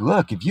that, like,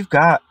 look, if you've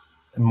got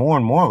more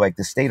and more like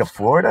the state of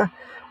Florida,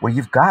 where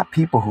you've got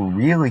people who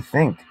really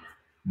think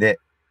that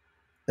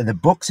the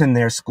books in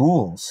their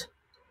schools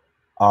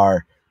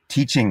are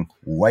teaching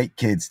white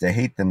kids to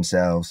hate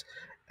themselves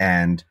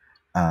and,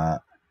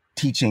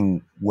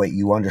 teaching what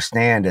you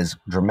understand as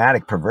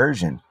dramatic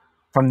perversion.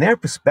 From their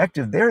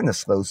perspective, they're in the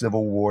slow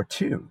civil war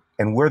too.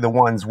 And we're the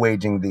ones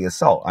waging the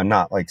assault. I'm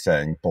not like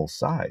saying both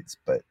sides,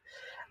 but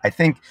I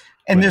think,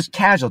 and there's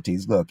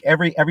casualties. Look,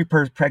 every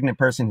pregnant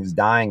person who's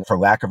dying for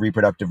lack of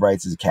reproductive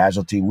rights is a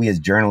casualty. We as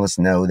journalists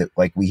know that,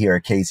 like, we hear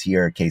a case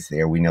here, a case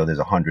there. We know there's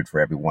 100 for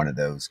every one of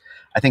those.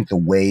 I think the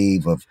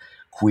wave of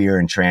queer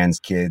and trans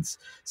kids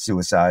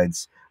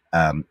suicides,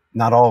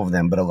 not all of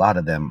them, but a lot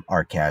of them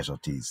are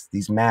casualties.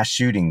 These mass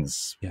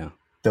shootings,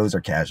 those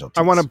are casualties.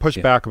 I want to push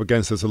back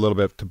against this a little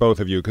bit to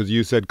both of you, because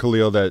you said,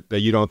 Khalil, that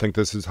you don't think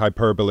this is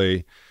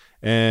hyperbole.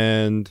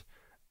 And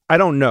I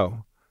don't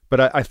know,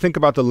 but I think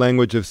about the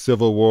language of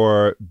civil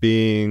war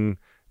being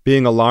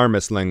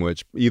alarmist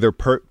language, either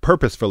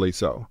purposefully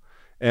so.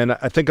 And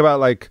I think about,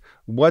 like,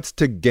 what's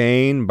to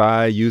gain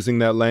by using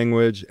that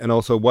language, and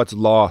also what's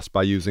lost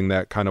by using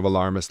that kind of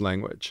alarmist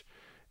language.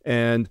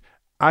 And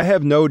I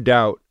have no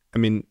doubt, I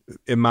mean,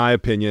 in my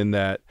opinion,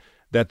 that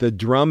the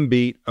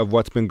drumbeat of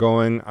what's been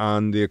going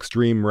on the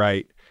extreme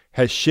right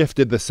has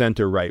shifted the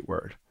center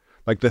rightward.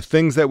 Like, the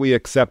things that we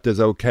accept as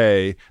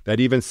okay,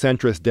 that even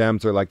centrist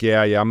Dems are like,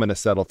 yeah, I'm going to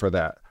settle for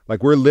that.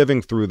 Like, we're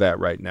living through that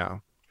right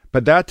now.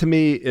 But that to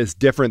me is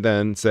different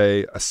than,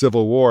 say, a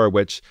civil war,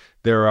 which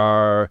there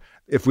are,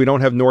 if we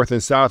don't have North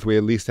and South, we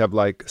at least have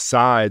like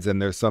sides,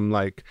 and there's some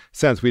like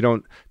sense. We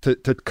don't, to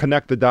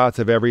connect the dots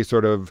of every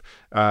sort of,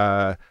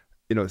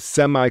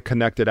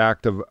 semi-connected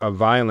act of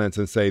violence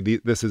and say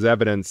this is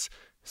evidence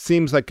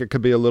seems like it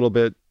could be a little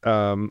bit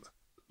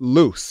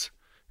loose.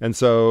 And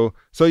so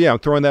I'm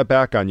throwing that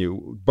back on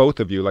you,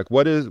 both of you. Like,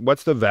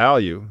 what's the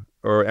value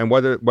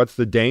what's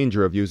the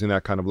danger of using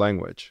that kind of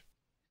language?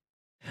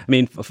 I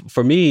mean,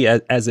 for me,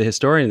 as a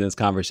historian in this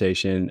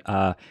conversation,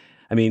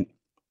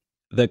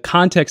 the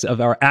context of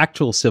our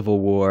actual civil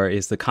war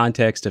is the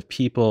context of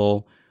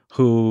people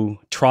who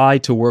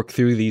tried to work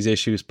through these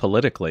issues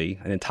politically.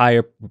 An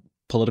entire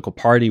political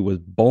party was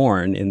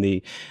born in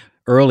the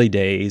early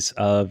days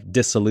of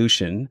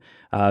dissolution,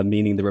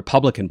 meaning the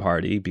Republican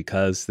Party,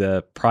 because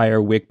the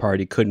prior Whig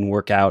Party couldn't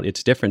work out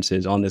its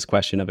differences on this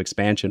question of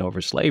expansion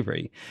over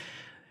slavery.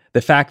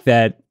 The fact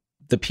that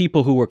the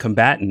people who were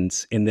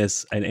combatants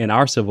in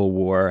our Civil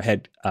War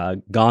had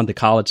gone to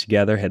college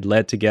together, had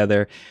led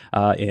together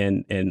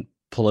in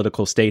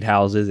political state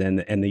houses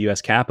and the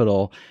U.S.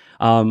 Capitol,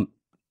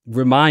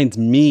 reminds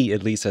me,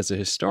 at least as a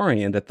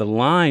historian, that the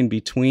line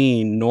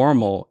between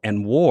normal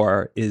and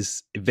war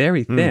is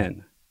very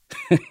thin.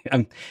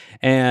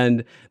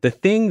 And the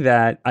thing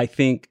that I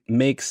think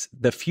makes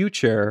the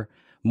future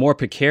more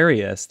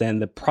precarious than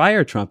the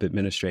prior Trump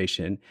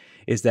administration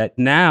is that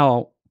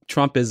now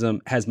Trumpism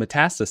has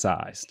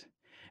metastasized.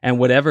 And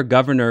whatever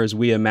governors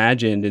we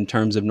imagined in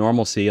terms of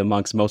normalcy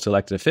amongst most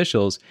elected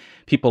officials,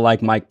 people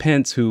like Mike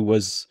Pence, who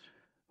was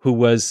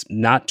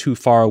not too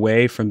far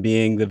away from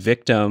being the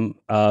victim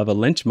of a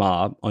lynch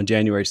mob on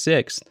January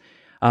 6th,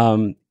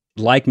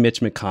 like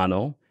Mitch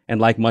McConnell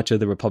and like much of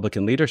the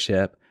Republican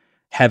leadership,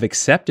 have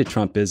accepted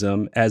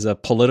Trumpism as a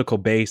political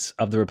base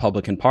of the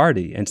Republican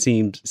Party and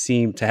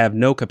seem to have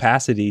no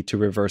capacity to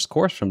reverse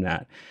course from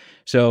that.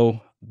 So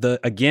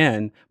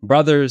again,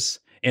 brothers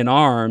in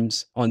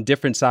arms on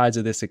different sides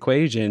of this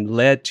equation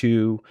led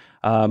to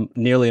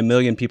nearly 1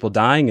 million people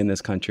dying in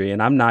this country.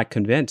 And I'm not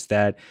convinced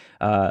that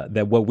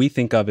what we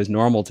think of as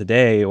normal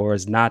today or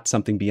as not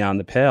something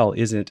beyond the pale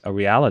isn't a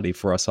reality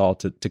for us all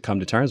to come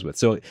to terms with.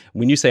 So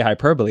when you say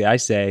hyperbole, I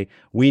say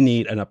we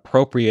need an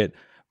appropriate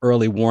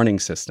early warning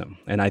system.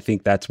 And I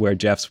think that's where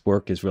Jeff's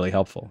work is really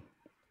helpful.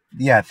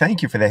 Yeah,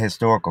 thank you for the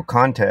historical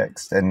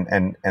context.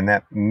 And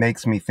that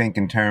makes me think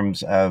in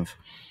terms of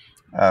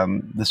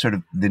the sort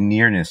of the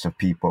nearness of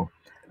people.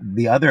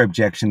 The other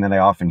objection that I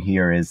often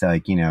hear is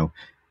like,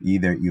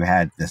 either you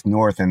had this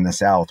North and the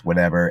South,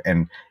 whatever,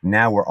 and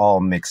now we're all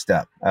mixed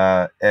up.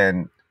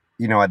 And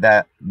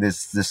the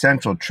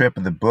central trip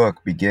of the book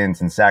begins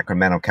in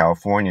Sacramento,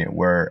 California,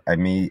 where I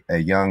meet a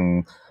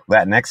young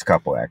Latinx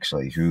couple,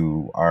 actually,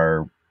 who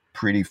are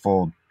pretty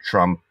full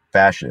Trump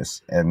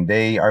fascists, and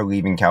they are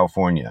leaving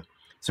California.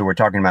 So we're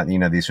talking about,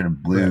 these sort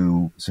of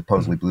blue,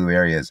 supposedly blue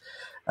areas.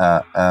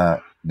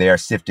 They are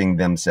sifting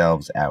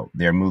themselves out.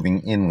 They're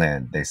moving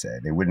inland, they say.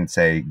 They wouldn't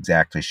say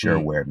exactly sure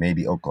where,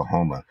 maybe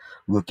Oklahoma,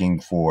 looking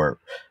for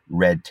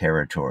red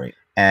territory.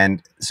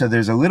 And so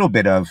there's a little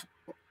bit of,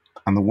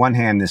 on the one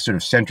hand, this sort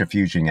of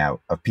centrifuging out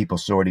of people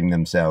sorting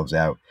themselves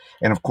out.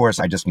 And of course,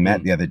 I just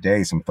met the other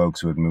day some folks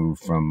who had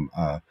moved from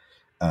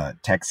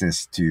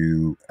Texas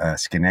to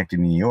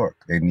Schenectady, New York.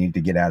 They need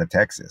to get out of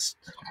Texas.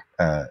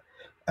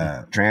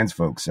 Trans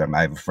folks,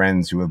 I have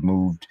friends who have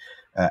moved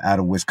out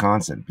of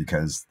Wisconsin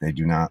because they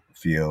do not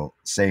feel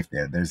safe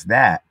there. There's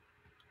that.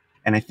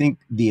 And I think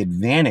the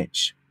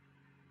advantage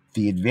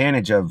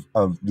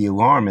of the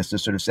alarm is to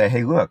sort of say,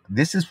 hey, look,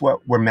 this is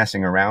what we're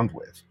messing around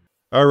with.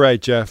 All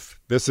right, Jeff,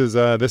 this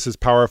is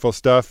powerful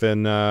stuff,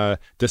 and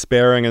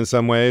despairing in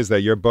some ways that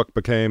your book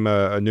became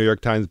a New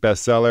York Times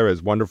bestseller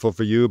is wonderful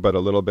for you, but a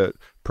little bit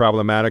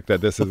problematic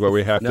that this is where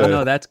we have to...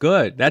 No, that's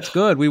good. That's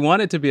good. We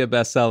want it to be a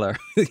bestseller.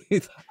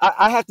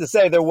 I have to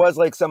say, there was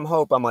like some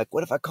hope. I'm like,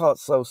 what if I call it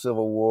Slow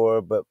Civil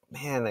War? But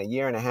man, a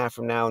year and a half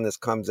from now when this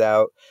comes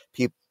out,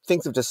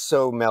 things have just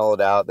so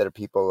mellowed out that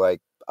people like,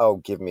 oh,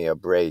 give me a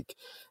break.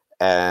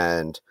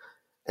 And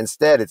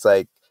instead, it's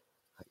like,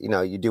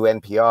 you do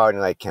NPR and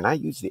you're like, can I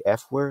use the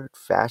F word,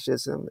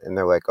 fascism? And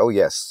they're like, oh,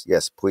 yes,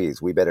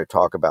 please. We better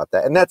talk about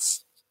that. And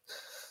that's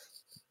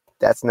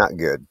not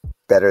good.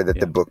 Better that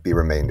the book be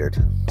remaindered.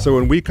 So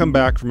when we come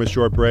back from a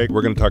short break,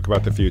 we're going to talk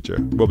about the future.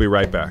 We'll be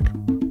right back.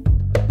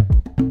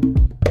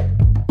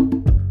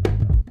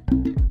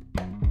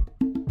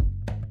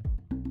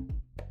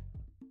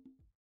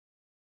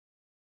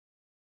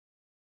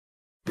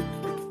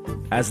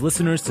 As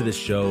listeners to this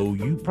show,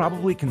 you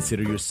probably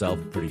consider yourself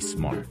pretty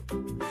smart.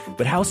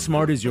 But how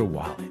smart is your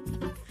wallet?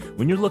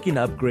 When you're looking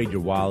to upgrade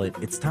your wallet,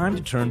 it's time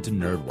to turn to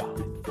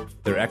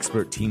NerdWallet. Their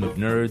expert team of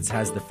nerds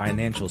has the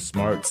financial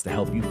smarts to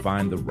help you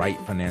find the right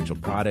financial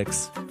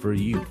products for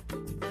you.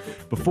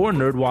 Before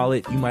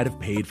NerdWallet, you might have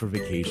paid for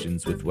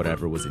vacations with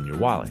whatever was in your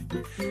wallet.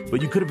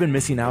 But you could have been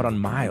missing out on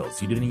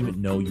miles you didn't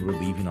even know you were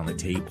leaving on the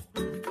table.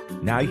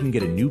 Now you can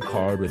get a new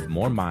card with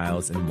more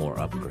miles and more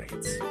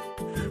upgrades.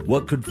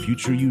 What could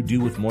future you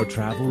do with more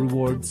travel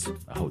rewards?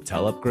 A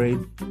hotel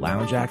upgrade?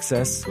 Lounge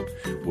access?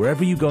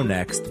 Wherever you go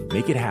next,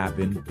 make it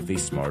happen with a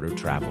smarter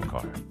travel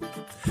card.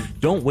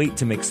 Don't wait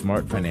to make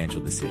smart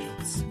financial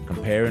decisions.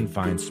 Compare and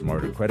find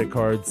smarter credit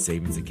cards,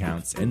 savings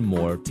accounts, and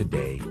more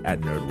today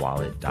at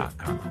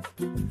NerdWallet.com.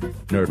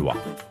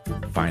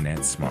 NerdWallet.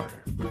 Finance smarter.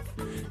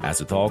 As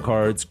with all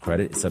cards,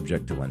 credit is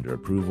subject to lender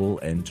approval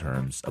and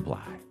terms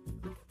apply.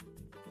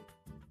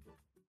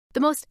 The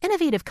most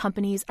innovative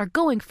companies are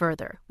going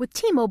further with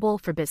T-Mobile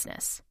for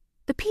Business.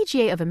 The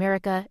PGA of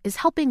America is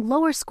helping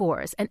lower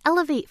scores and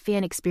elevate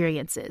fan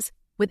experiences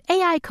with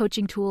AI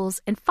coaching tools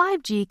and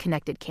 5G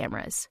connected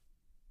cameras.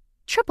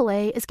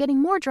 AAA is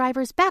getting more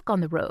drivers back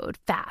on the road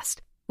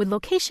fast with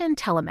location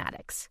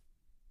telematics.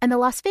 And the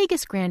Las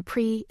Vegas Grand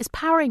Prix is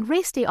powering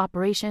race day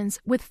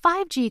operations with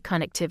 5G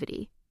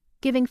connectivity,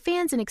 giving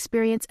fans an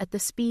experience at the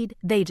speed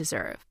they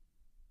deserve.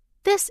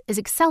 This is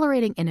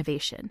accelerating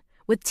innovation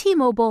with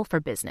T-Mobile for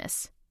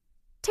Business.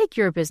 Take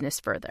your business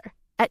further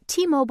at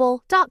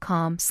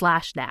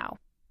T-Mobile.com/now.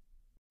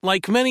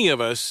 Like many of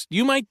us,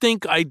 you might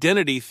think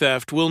identity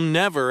theft will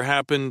never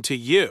happen to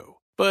you.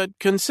 But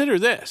consider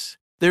this.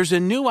 There's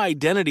a new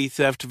identity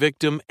theft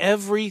victim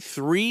every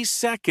 3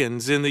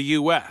 seconds in the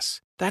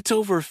U.S. That's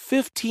over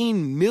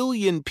 15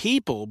 million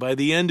people by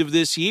the end of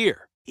this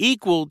year,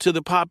 equal to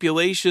the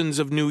populations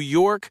of New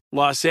York,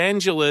 Los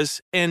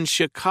Angeles, and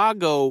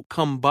Chicago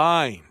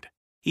combined.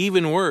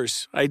 Even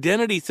worse,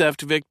 identity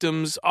theft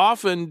victims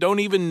often don't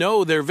even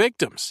know they're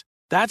victims.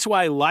 That's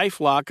why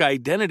LifeLock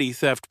Identity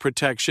Theft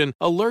Protection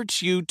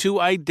alerts you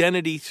to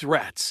identity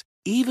threats,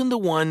 even the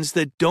ones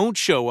that don't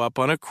show up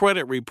on a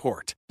credit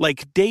report,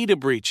 like data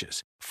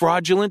breaches,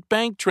 fraudulent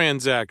bank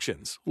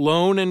transactions,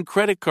 loan and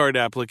credit card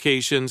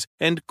applications,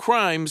 and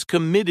crimes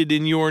committed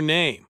in your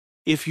name.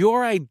 If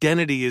your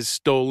identity is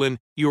stolen,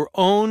 your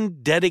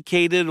own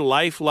dedicated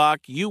LifeLock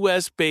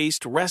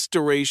U.S.-based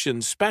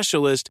restoration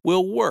specialist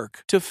will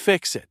work to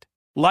fix it.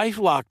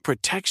 LifeLock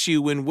protects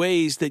you in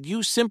ways that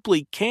you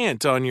simply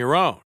can't on your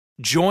own.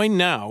 Join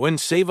now and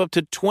save up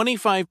to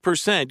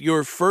 25%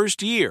 your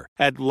first year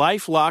at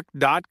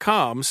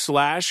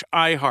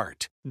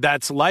LifeLock.com/iHeart.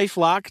 That's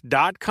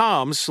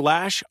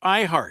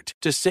LifeLock.com/iHeart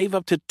to save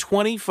up to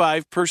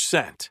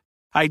 25%.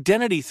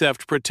 Identity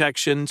theft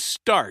protection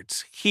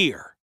starts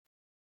here.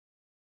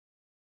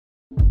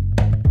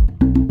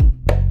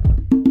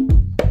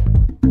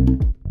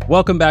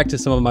 Welcome back to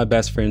Some of My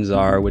Best Friends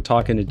Are. We're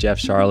talking to Jeff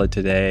Sharlet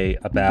today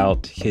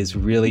about his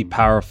really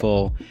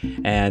powerful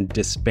and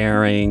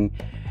despairing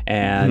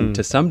and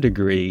to some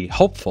degree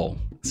hopeful,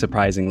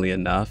 surprisingly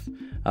enough,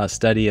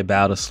 study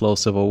about a slow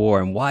civil war.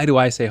 And why do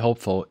I say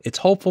hopeful? It's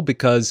hopeful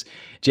because,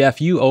 Jeff,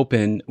 you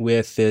open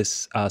with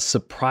this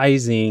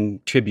surprising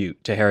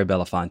tribute to Harry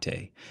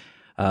Belafonte.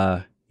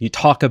 You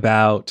talk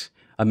about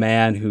a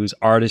man whose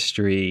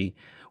artistry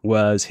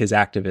was his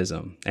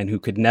activism and who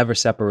could never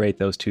separate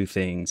those two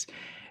things.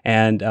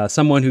 And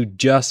someone who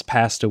just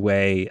passed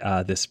away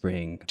this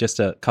spring, just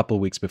a couple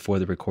of weeks before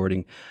the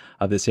recording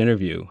of this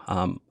interview.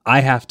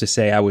 I have to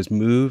say I was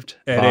moved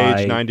at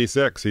age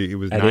 96. He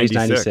was 96. Age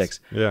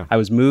 96. Yeah. I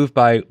was moved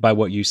by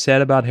what you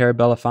said about Harry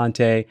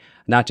Belafonte,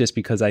 not just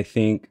because I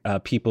think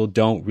people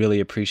don't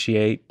really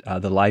appreciate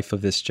the life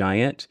of this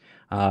giant,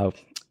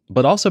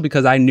 but also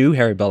because I knew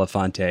Harry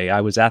Belafonte.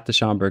 I was at the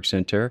Schomburg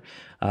Center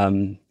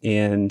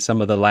in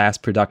some of the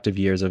last productive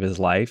years of his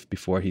life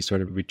before he sort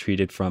of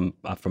retreated from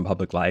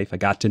public life. I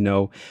got to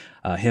know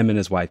him and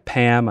his wife,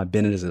 Pam. I've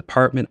been in his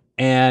apartment.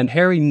 And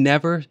Harry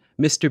never,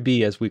 Mr.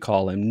 B as we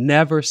call him,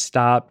 never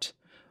stopped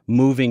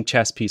moving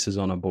chess pieces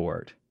on a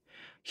board.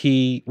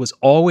 He was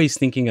always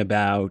thinking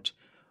about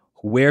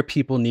where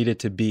people needed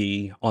to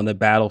be on the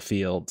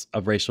battlefields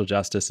of racial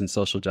justice and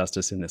social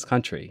justice in this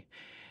country.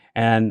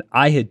 And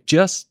I had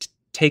just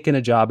taken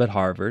a job at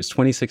Harvard, it's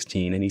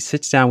 2016, and he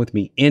sits down with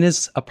me in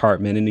his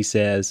apartment and he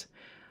says,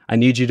 I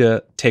need you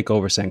to take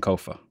over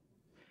Sankofa,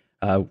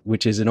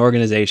 which is an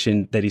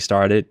organization that he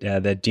started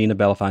that Gina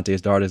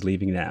Belafonte's daughter is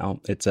leaving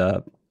now. It's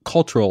a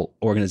cultural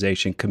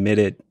organization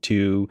committed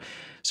to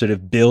sort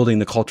of building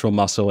the cultural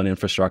muscle and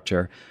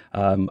infrastructure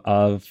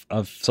of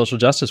social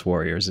justice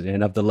warriors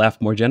and of the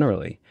left more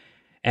generally.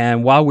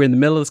 And while we're in the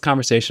middle of this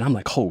conversation, I'm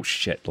like, oh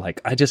shit,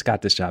 like I just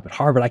got this job at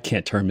Harvard. I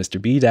can't turn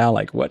Mr. B down.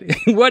 Like what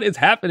is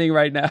happening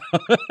right now?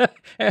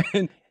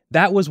 And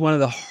that was one of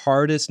the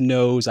hardest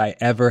no's I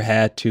ever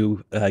had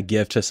to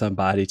give to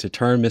somebody, to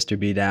turn Mr.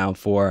 B down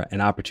for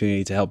an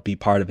opportunity to help be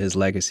part of his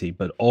legacy.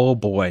 But oh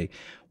boy,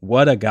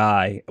 what a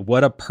guy,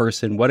 what a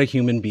person, what a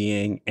human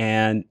being.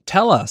 And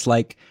tell us,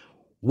 like,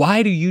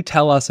 why do you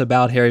tell us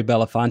about Harry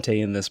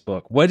Belafonte in this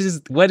book? What is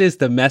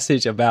the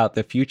message about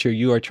the future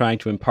you are trying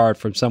to impart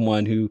from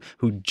someone who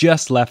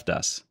just left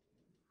us?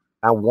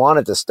 I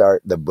wanted to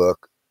start the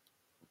book,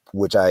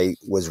 which I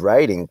was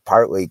writing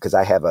partly because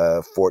I have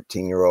a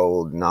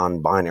 14-year-old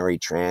non-binary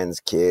trans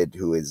kid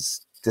who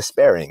is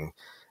despairing.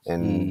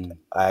 And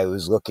I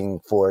was looking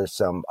for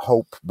some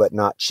hope, but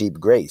not cheap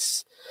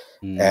grace.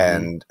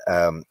 And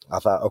I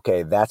thought,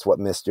 okay, that's what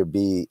Mr.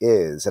 B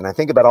is. And I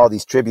think about all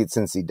these tributes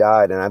since he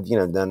died, and I've,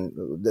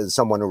 done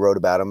someone who wrote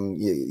about him,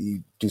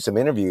 you do some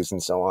interviews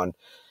and so on.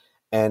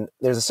 And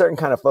there's a certain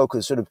kind of folk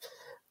who's sort of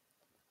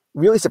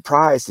really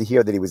surprised to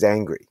hear that he was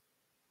angry,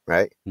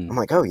 right? I'm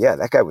like, oh yeah,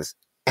 that guy was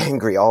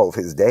angry all of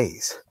his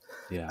days.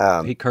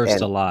 Yeah, he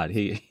cursed a lot.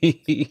 He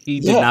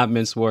did not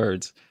mince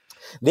words.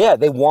 Yeah,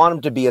 they want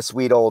him to be a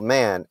sweet old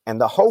man.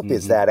 And the hope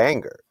is that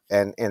anger.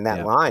 And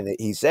that line that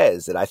he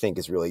says that I think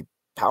is really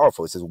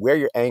powerful. It says, where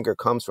your anger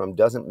comes from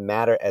doesn't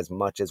matter as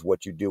much as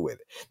what you do with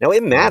it. Now,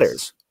 it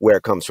matters where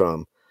it comes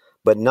from,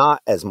 but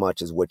not as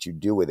much as what you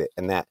do with it.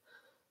 And that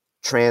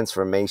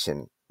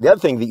transformation. The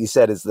other thing that you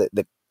said is that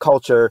the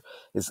culture,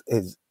 his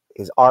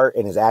art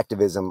and his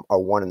activism are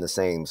one and the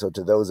same. So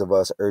to those of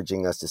us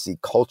urging us to see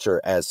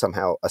culture as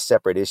somehow a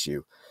separate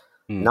issue,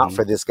 not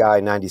for this guy,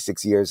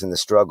 96 years in the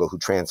struggle, who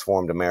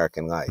transformed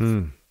American life.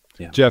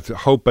 Yeah. Jeff,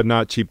 hope but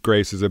not cheap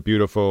grace is a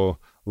beautiful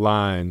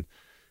line.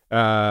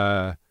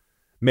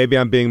 Maybe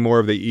I'm being more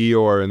of the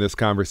Eeyore in this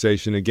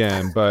conversation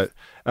again, but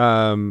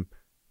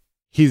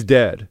he's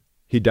dead.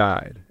 He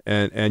died,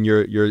 and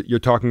you're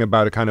talking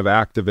about a kind of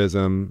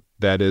activism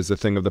that is a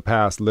thing of the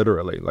past,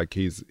 literally. Like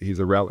he's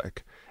a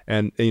relic,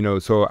 And,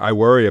 so I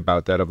worry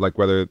about that, of like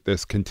whether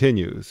this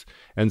continues.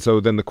 And so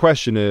then the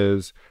question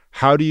is,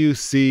 how do you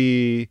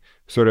see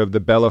sort of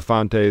the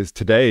Belafontes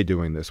today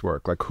doing this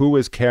work? Like, who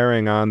is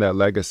carrying on that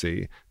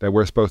legacy that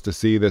we're supposed to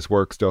see this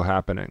work still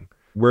happening?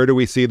 Where do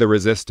we see the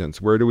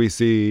resistance? Where do we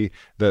see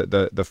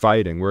the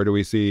fighting? Where do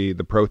we see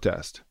the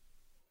protest?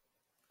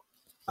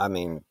 I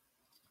mean,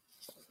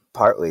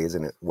 partly,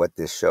 isn't it what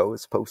this show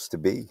is supposed to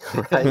be?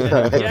 Right?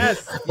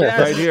 Yes.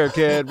 Right here,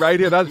 kid. Right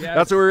here. That's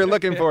what we were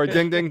looking for.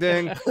 Ding, ding,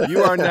 ding.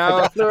 You are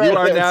now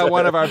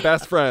one of our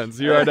best friends.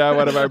 You are now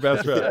one of our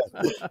best friends.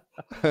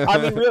 I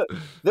mean, really,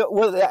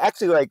 well,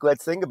 actually, like,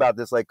 let's think about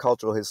this like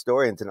cultural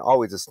historians, and it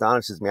always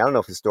astonishes me. I don't know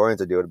if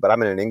historians are doing it, but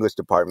I'm in an English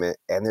department,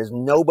 and there's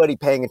nobody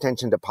paying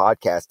attention to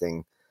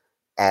podcasting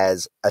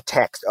as a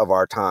text of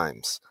our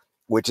times,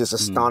 which is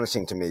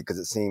astonishing to me because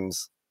it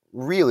seems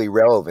really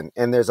relevant.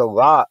 And there's a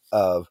lot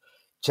of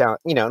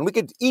challenge, and we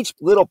could, each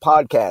little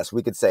podcast,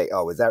 we could say,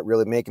 oh, is that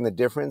really making the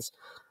difference?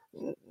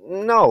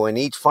 No. And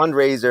each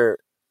fundraiser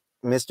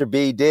Mr.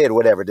 B did,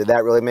 whatever, did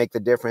that really make the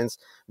difference?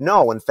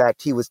 No, in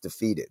fact, he was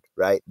defeated,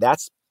 right?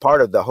 That's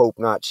part of the hope,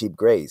 not cheap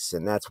grace.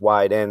 And that's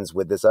why it ends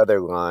with this other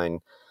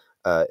line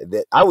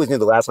that I always knew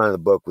the last line of the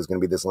book was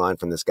going to be this line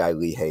from this guy,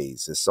 Lee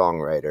Hayes, a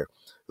songwriter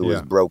who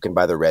was broken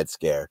by the Red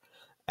Scare.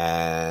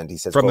 And he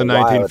says, from the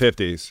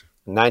 1950s.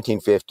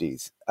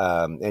 1950s.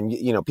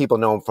 And, people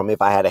know him from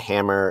If I Had a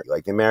Hammer,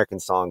 like the American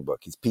Songbook.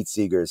 He's Pete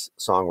Seeger's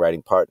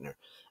songwriting partner.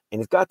 And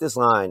he's got this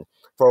line,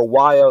 for a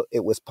while,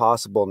 it was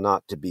possible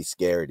not to be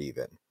scared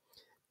even.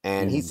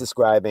 And he's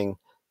describing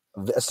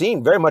a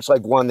scene very much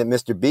like one that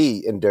Mr.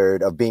 B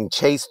endured, of being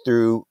chased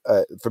through,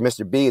 for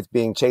Mr. B, it's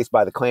being chased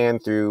by the Klan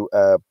through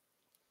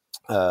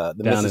the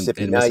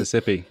Mississippi in night.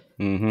 Mississippi.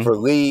 Mm-hmm. For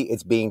Lee,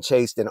 it's being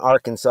chased in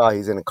Arkansas.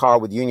 He's in a car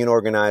with union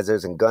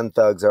organizers, and gun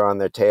thugs are on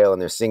their tail,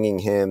 and they're singing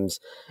hymns.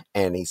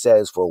 And he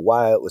says, for a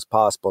while, it was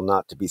possible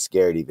not to be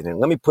scared even. And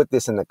let me put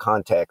this in the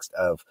context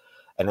of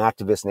an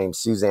activist named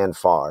Suzanne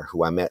Farr,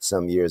 who I met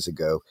some years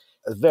ago.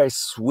 A very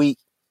sweet,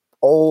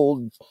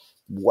 old,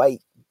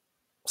 white,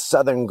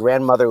 Southern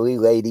grandmotherly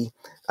lady.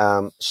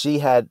 She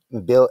had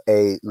built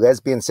a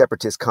lesbian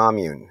separatist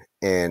commune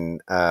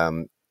in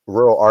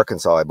rural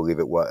Arkansas, I believe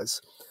it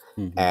was.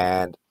 Mm-hmm.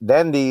 And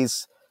then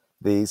these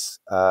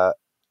cishet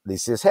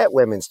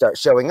women start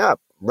showing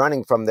up,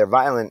 running from their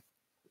violent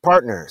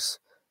partners,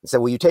 and said,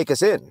 will you take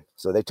us in?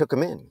 So they took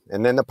them in.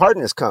 And then the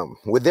partners come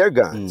with their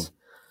guns.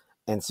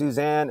 And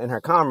Suzanne and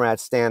her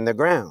comrades stand their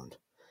ground.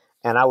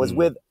 And I was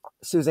with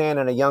Suzanne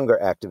and a younger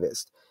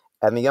activist.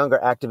 And the younger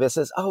activist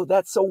says, oh,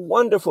 that's so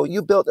wonderful.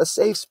 You built a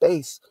safe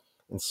space.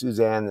 And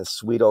Suzanne, the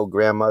sweet old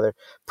grandmother,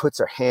 puts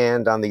her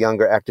hand on the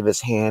younger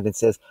activist's hand and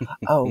says,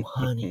 oh,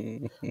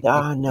 honey, there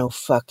are no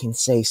fucking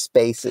safe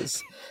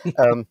spaces.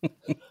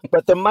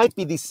 But there might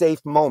be these safe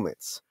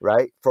moments,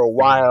 right? For a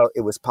while,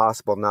 it was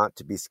possible not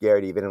to be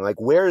scared even. And like,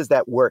 where is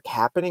that work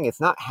happening?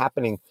 It's not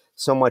happening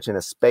so much in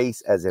a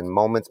space as in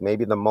moments.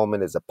 Maybe the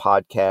moment is a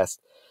podcast.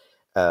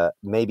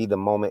 Maybe the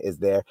moment is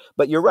there.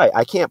 But you're right.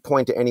 I can't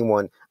point to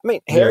anyone. I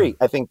mean, Harry,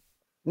 I think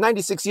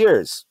 96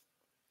 years.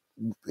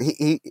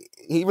 He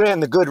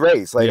ran the good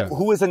race. Like,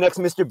 who is the next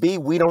Mr. B?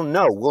 We don't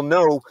know. We'll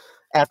know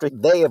after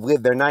they have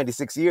lived their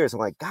 96 years. I'm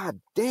like,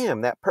 God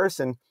damn, that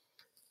person,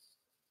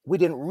 we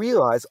didn't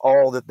realize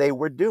all that they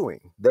were doing.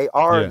 They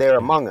are there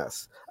among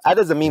us. That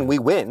doesn't mean we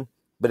win,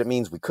 but it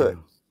means we could.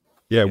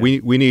 Yeah. We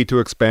need to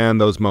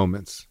expand those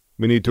moments.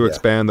 We need to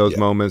expand those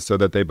moments so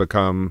that they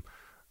become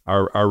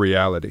our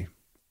reality.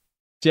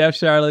 Jeff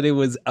Sharlet, it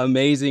was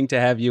amazing to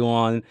have you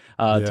on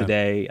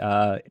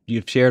today.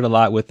 You've shared a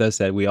lot with us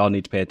that we all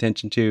need to pay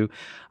attention to.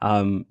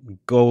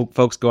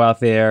 Folks, go out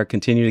there,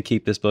 continue to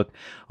keep this book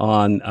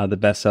on the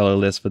bestseller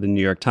list for the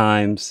New York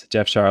Times.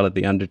 Jeff Sharlet,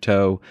 The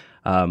Undertow.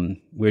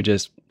 We're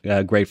just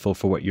grateful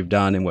for what you've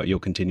done and what you'll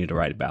continue to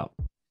write about.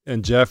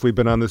 And Jeff, we've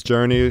been on this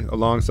journey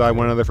alongside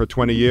one another for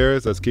 20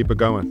 years. Let's keep it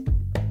going.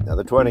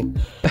 Another 20.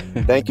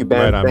 Thank you, Ben.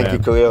 Right on, Thank man.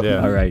 you, Khalil.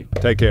 Yeah. All right.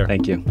 Take care.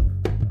 Thank you.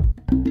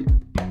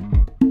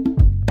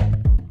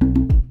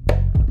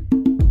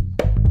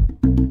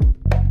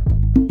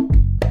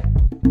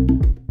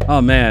 Oh,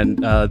 man,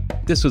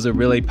 this was a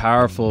really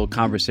powerful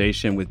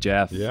conversation with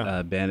Jeff,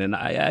 Ben. And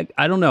I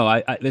don't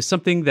know. There's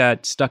something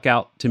that stuck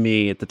out to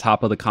me at the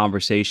top of the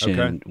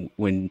conversation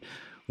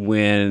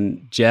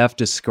when Jeff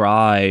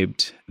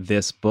described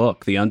this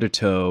book, The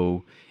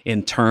Undertow,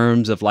 in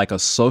terms of like a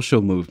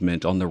social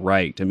movement on the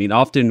right. I mean,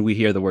 often we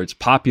hear the words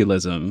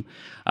populism,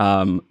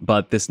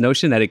 but this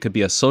notion that it could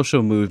be a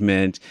social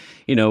movement,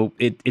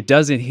 it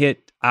doesn't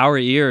hit our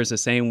ears the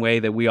same way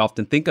that we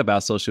often think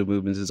about social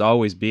movements as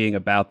always being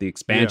about the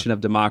expansion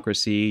of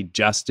democracy,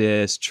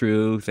 justice,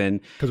 truth, and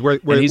because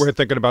we're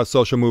thinking about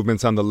social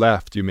movements on the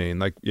left. You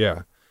mean and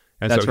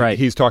that's so right.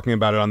 He's talking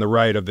about it on the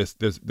right of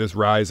this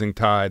rising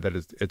tide that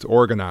it's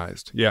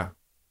organized. Yeah,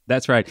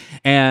 that's right.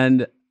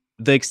 And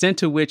the extent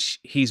to which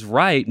he's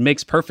right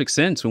makes perfect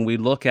sense when we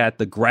look at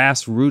the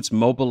grassroots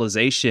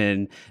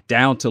mobilization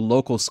down to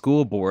local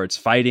school boards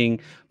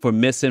fighting for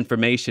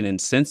misinformation and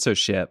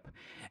censorship.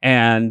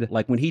 And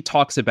like when he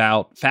talks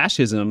about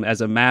fascism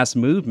as a mass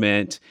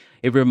movement,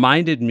 it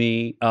reminded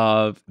me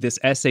of this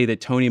essay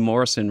that Toni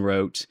Morrison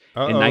wrote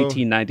in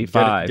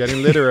 1995.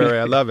 Getting literary.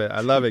 I love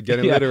it.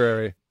 Getting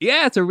literary.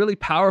 Yeah, it's a really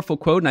powerful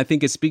quote, and I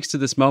think it speaks to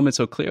this moment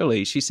so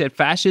clearly. She said,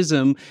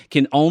 fascism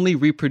can only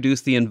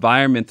reproduce the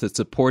environment that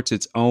supports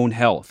its own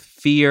health,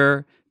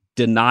 fear,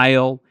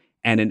 denial,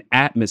 and an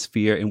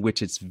atmosphere in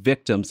which its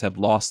victims have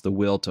lost the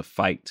will to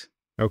fight.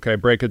 Okay,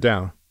 break it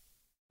down.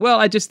 Well,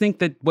 I just think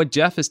that what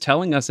Jeff is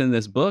telling us in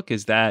this book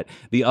is that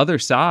the other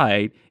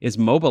side is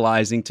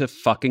mobilizing to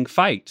fucking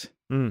fight.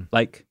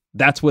 Like,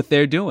 that's what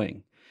they're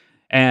doing.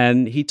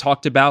 And he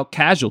talked about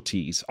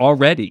casualties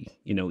already,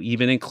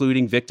 even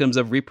including victims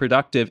of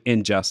reproductive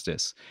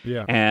injustice.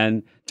 Yeah.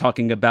 And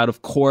talking about,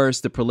 of course,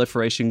 the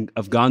proliferation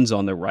of guns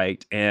on the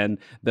right and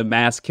the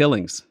mass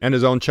killings. And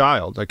his own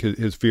child, like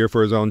his fear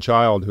for his own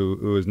child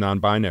who is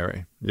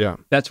non-binary. Yeah.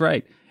 That's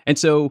right. And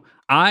so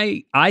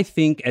I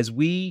think as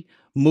we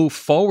move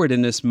forward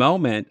in this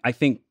moment, I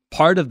think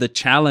part of the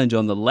challenge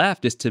on the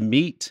left is to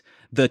meet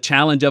the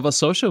challenge of a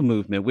social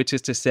movement, which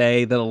is to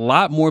say that a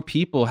lot more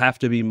people have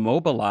to be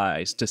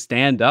mobilized to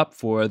stand up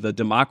for the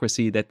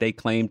democracy that they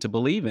claim to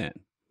believe in.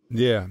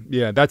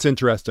 Yeah, that's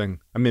interesting.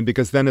 I mean,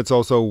 because then it's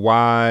also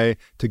why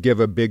to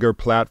give a bigger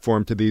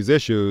platform to these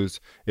issues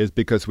is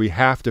because we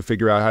have to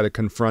figure out how to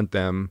confront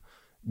them.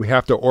 We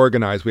have to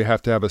organize. We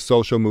have to have a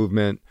social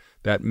movement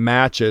that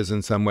matches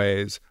in some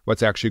ways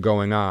what's actually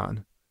going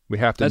on. We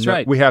have to.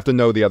 Right. We have to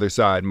know the other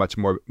side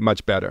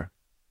much better.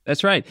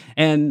 That's right.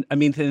 And I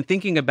mean,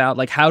 thinking about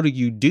like, how do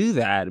you do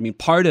that? I mean,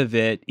 part of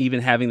it,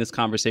 even having this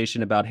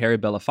conversation about Harry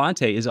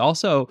Belafonte, is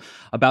also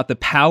about the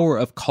power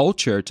of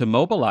culture to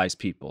mobilize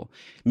people,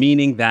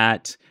 meaning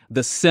that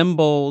the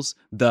symbols,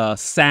 the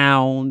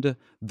sound,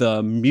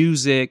 the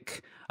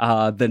music,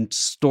 the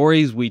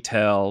stories we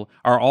tell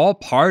are all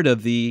part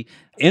of the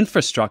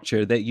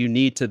infrastructure that you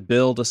need to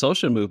build a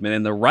social movement.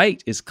 And the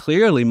right is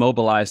clearly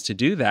mobilized to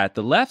do that.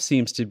 The left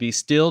seems to be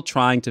still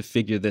trying to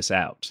figure this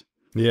out.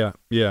 Yeah.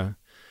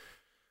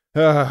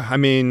 I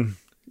mean,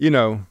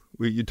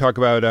 you talk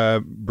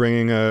about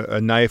bringing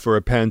a knife or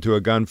a pen to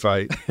a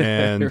gunfight,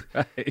 and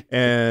right.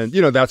 And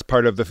that's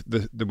part of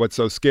the what's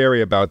so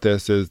scary about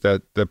this is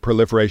that the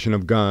proliferation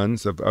of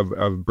guns,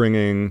 of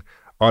bringing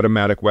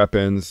automatic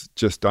weapons,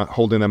 just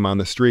holding them on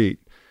the street.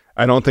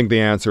 I don't think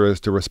the answer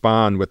is to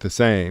respond with the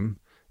same.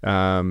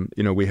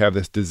 We have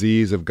this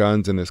disease of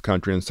guns in this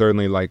country, and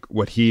certainly like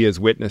what he is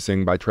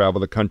witnessing by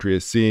travel the country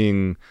is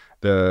seeing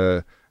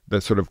the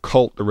sort of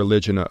cult, the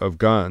religion of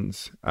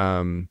guns.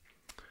 I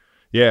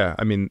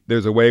mean,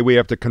 there's a way we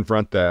have to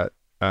confront that.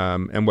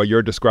 And what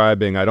you're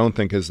describing, I don't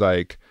think is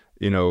like,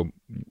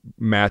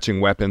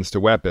 matching weapons to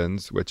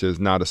weapons, which is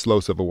not a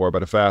slow civil war,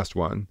 but a fast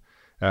one.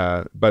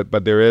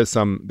 But there is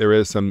some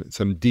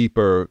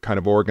deeper kind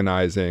of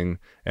organizing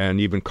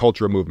and even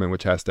cultural movement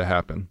which has to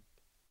happen.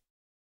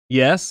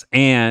 Yes,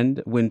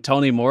 and when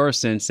Toni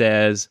Morrison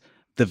says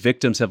the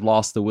victims have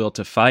lost the will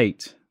to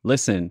fight,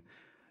 listen,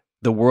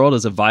 the world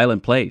is a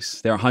violent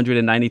place. There are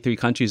 193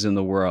 countries in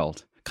the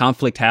world.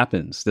 Conflict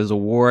happens. There's a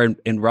war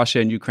in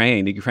Russia and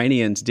Ukraine. The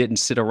Ukrainians didn't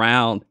sit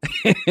around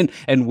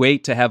and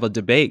wait to have a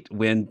debate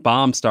when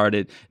bombs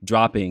started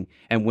dropping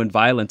and when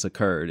violence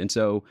occurred. And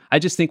so I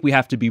just think we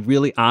have to be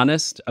really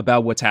honest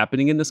about what's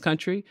happening in this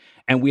country.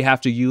 And we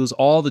have to use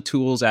all the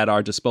tools at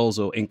our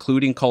disposal,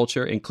 including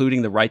culture,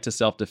 including the right to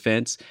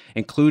self-defense,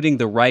 including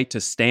the right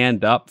to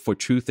stand up for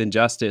truth and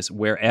justice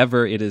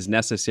wherever it is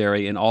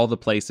necessary in all the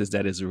places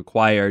that is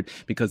required,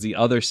 because the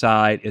other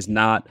side is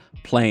not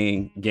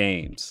playing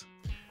games.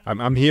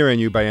 I'm hearing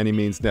you by any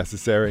means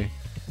necessary,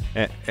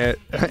 and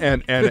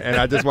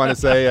I just want to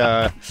say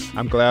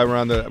I'm glad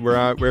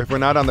if we're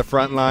not on the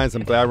front lines,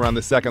 I'm glad we're on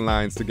the second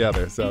lines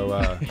together. So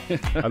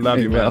I love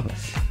you, man.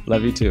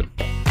 Love you too.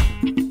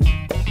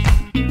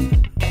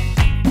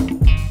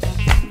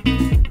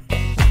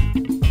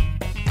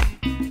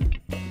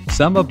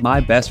 Some of My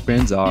Best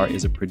Friends Are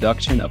is a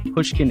production of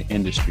Pushkin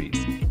Industries.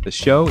 The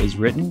show is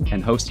written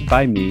and hosted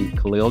by me,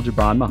 Khalil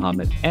Gibran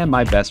Muhammad, and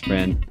my best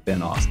friend,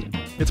 Ben Austin.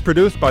 It's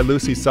produced by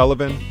Lucy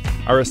Sullivan.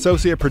 Our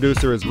associate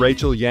producer is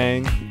Rachel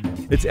Yang.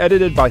 It's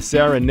edited by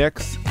Sarah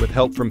Nix with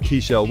help from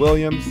Keishel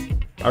Williams.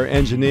 Our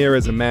engineer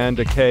is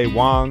Amanda K.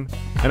 Wong.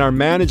 And our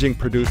managing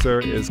producer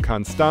is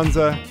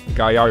Constanza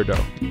Gallardo.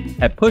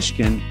 At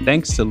Pushkin,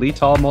 thanks to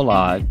Lital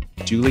Molad,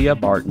 Julia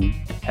Barton,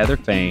 Heather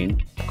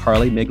Fain,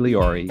 Carly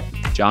Migliori,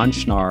 John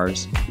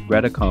Schnars,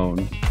 Greta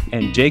Cohn,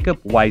 and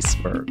Jacob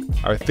Weisberg.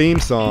 Our theme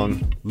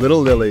song, Little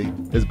Lily,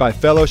 is by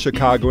fellow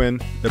Chicagoan,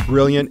 the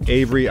brilliant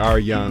Avery R.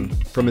 Young,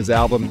 from his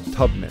album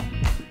Tubman.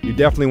 You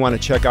definitely want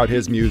to check out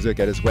his music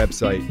at his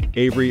website,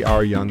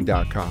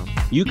 AveryRYoung.com.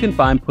 You can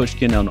find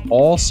Pushkin on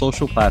all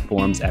social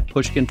platforms at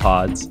Pushkin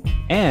Pods,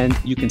 and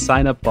you can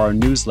sign up for our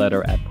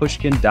newsletter at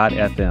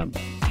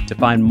pushkin.fm. To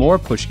find more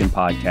Pushkin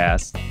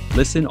podcasts,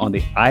 listen on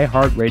the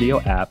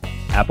iHeartRadio app,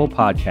 Apple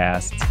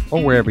Podcasts,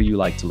 or wherever you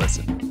like to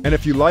listen. And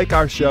if you like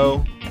our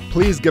show,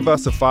 please give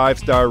us a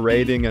 5-star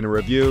rating and a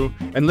review.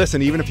 And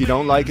listen, even if you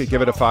don't like it,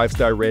 give it a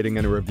 5-star rating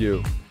and a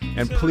review.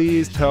 And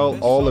please tell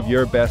all of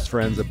your best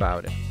friends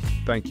about it.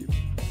 Thank you.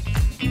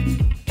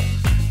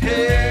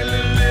 Hey,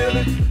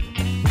 girl.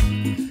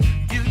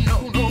 You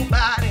know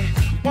nobody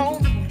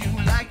won't do you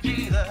like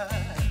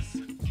Jesus.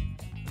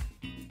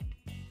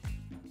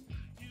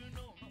 You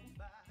know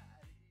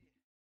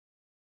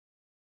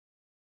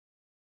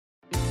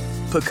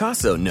nobody.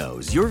 Picasso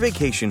knows your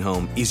vacation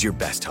home is your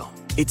best home.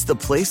 It's the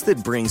place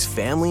that brings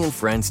family and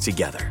friends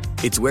together.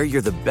 It's where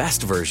you're the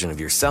best version of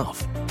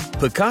yourself.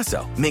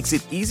 Picasso makes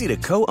it easy to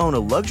co-own a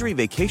luxury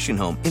vacation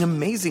home in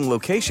amazing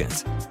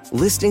locations.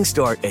 Listings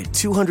start at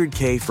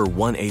 $200K for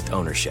 1/8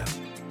 ownership.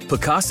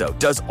 Picasso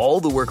does all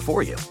the work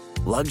for you.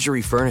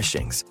 Luxury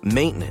furnishings,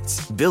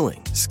 maintenance,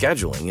 billing,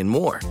 scheduling, and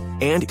more.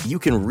 And you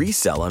can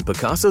resell on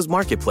Picasso's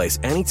marketplace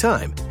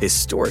anytime,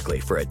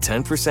 historically for a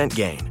 10%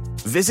 gain.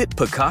 Visit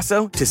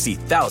Picasso to see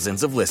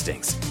thousands of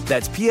listings.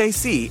 That's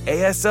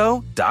PACASO.com.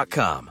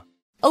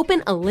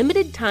 Open a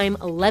limited-time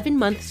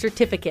 11-month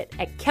certificate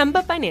at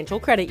Kemba Financial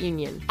Credit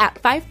Union. At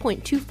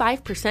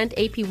 5.25%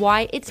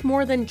 APY, it's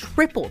more than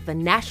triple the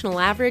national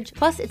average,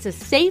 plus it's a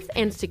safe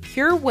and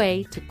secure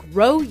way to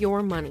grow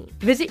your money.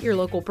 Visit your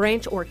local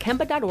branch or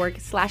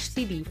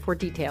kemba.org/CD for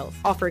details.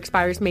 Offer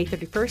expires May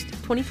 31st,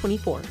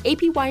 2024.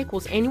 APY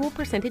equals annual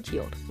percentage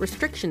yield.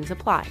 Restrictions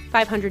apply.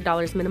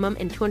 $500 minimum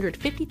and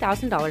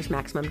 $250,000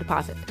 maximum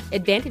deposit.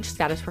 Advantage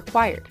status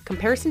required.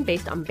 Comparison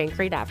based on bank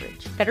rate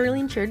average. Federally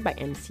insured by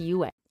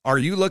NCUA. Are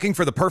you looking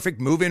for the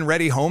perfect move-in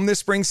ready home this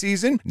spring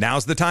season?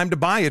 Now's the time to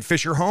buy at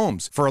Fisher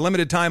Homes. For a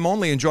limited time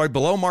only, enjoy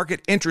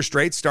below-market interest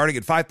rates starting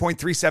at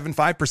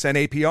 5.375%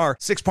 APR,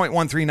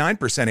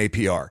 6.139%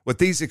 APR. With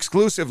these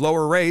exclusive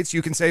lower rates,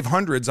 you can save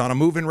hundreds on a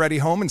move-in ready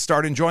home and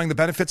start enjoying the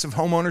benefits of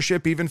home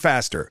ownership even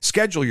faster.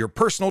 Schedule your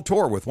personal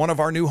tour with one of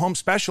our new home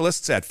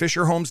specialists at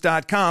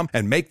FisherHomes.com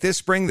and make this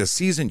spring the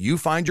season you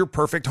find your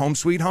perfect home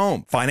sweet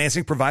home.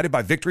 Financing provided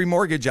by Victory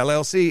Mortgage,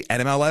 LLC,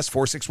 NMLS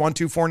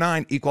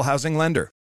 461249, Equal Housing Lender.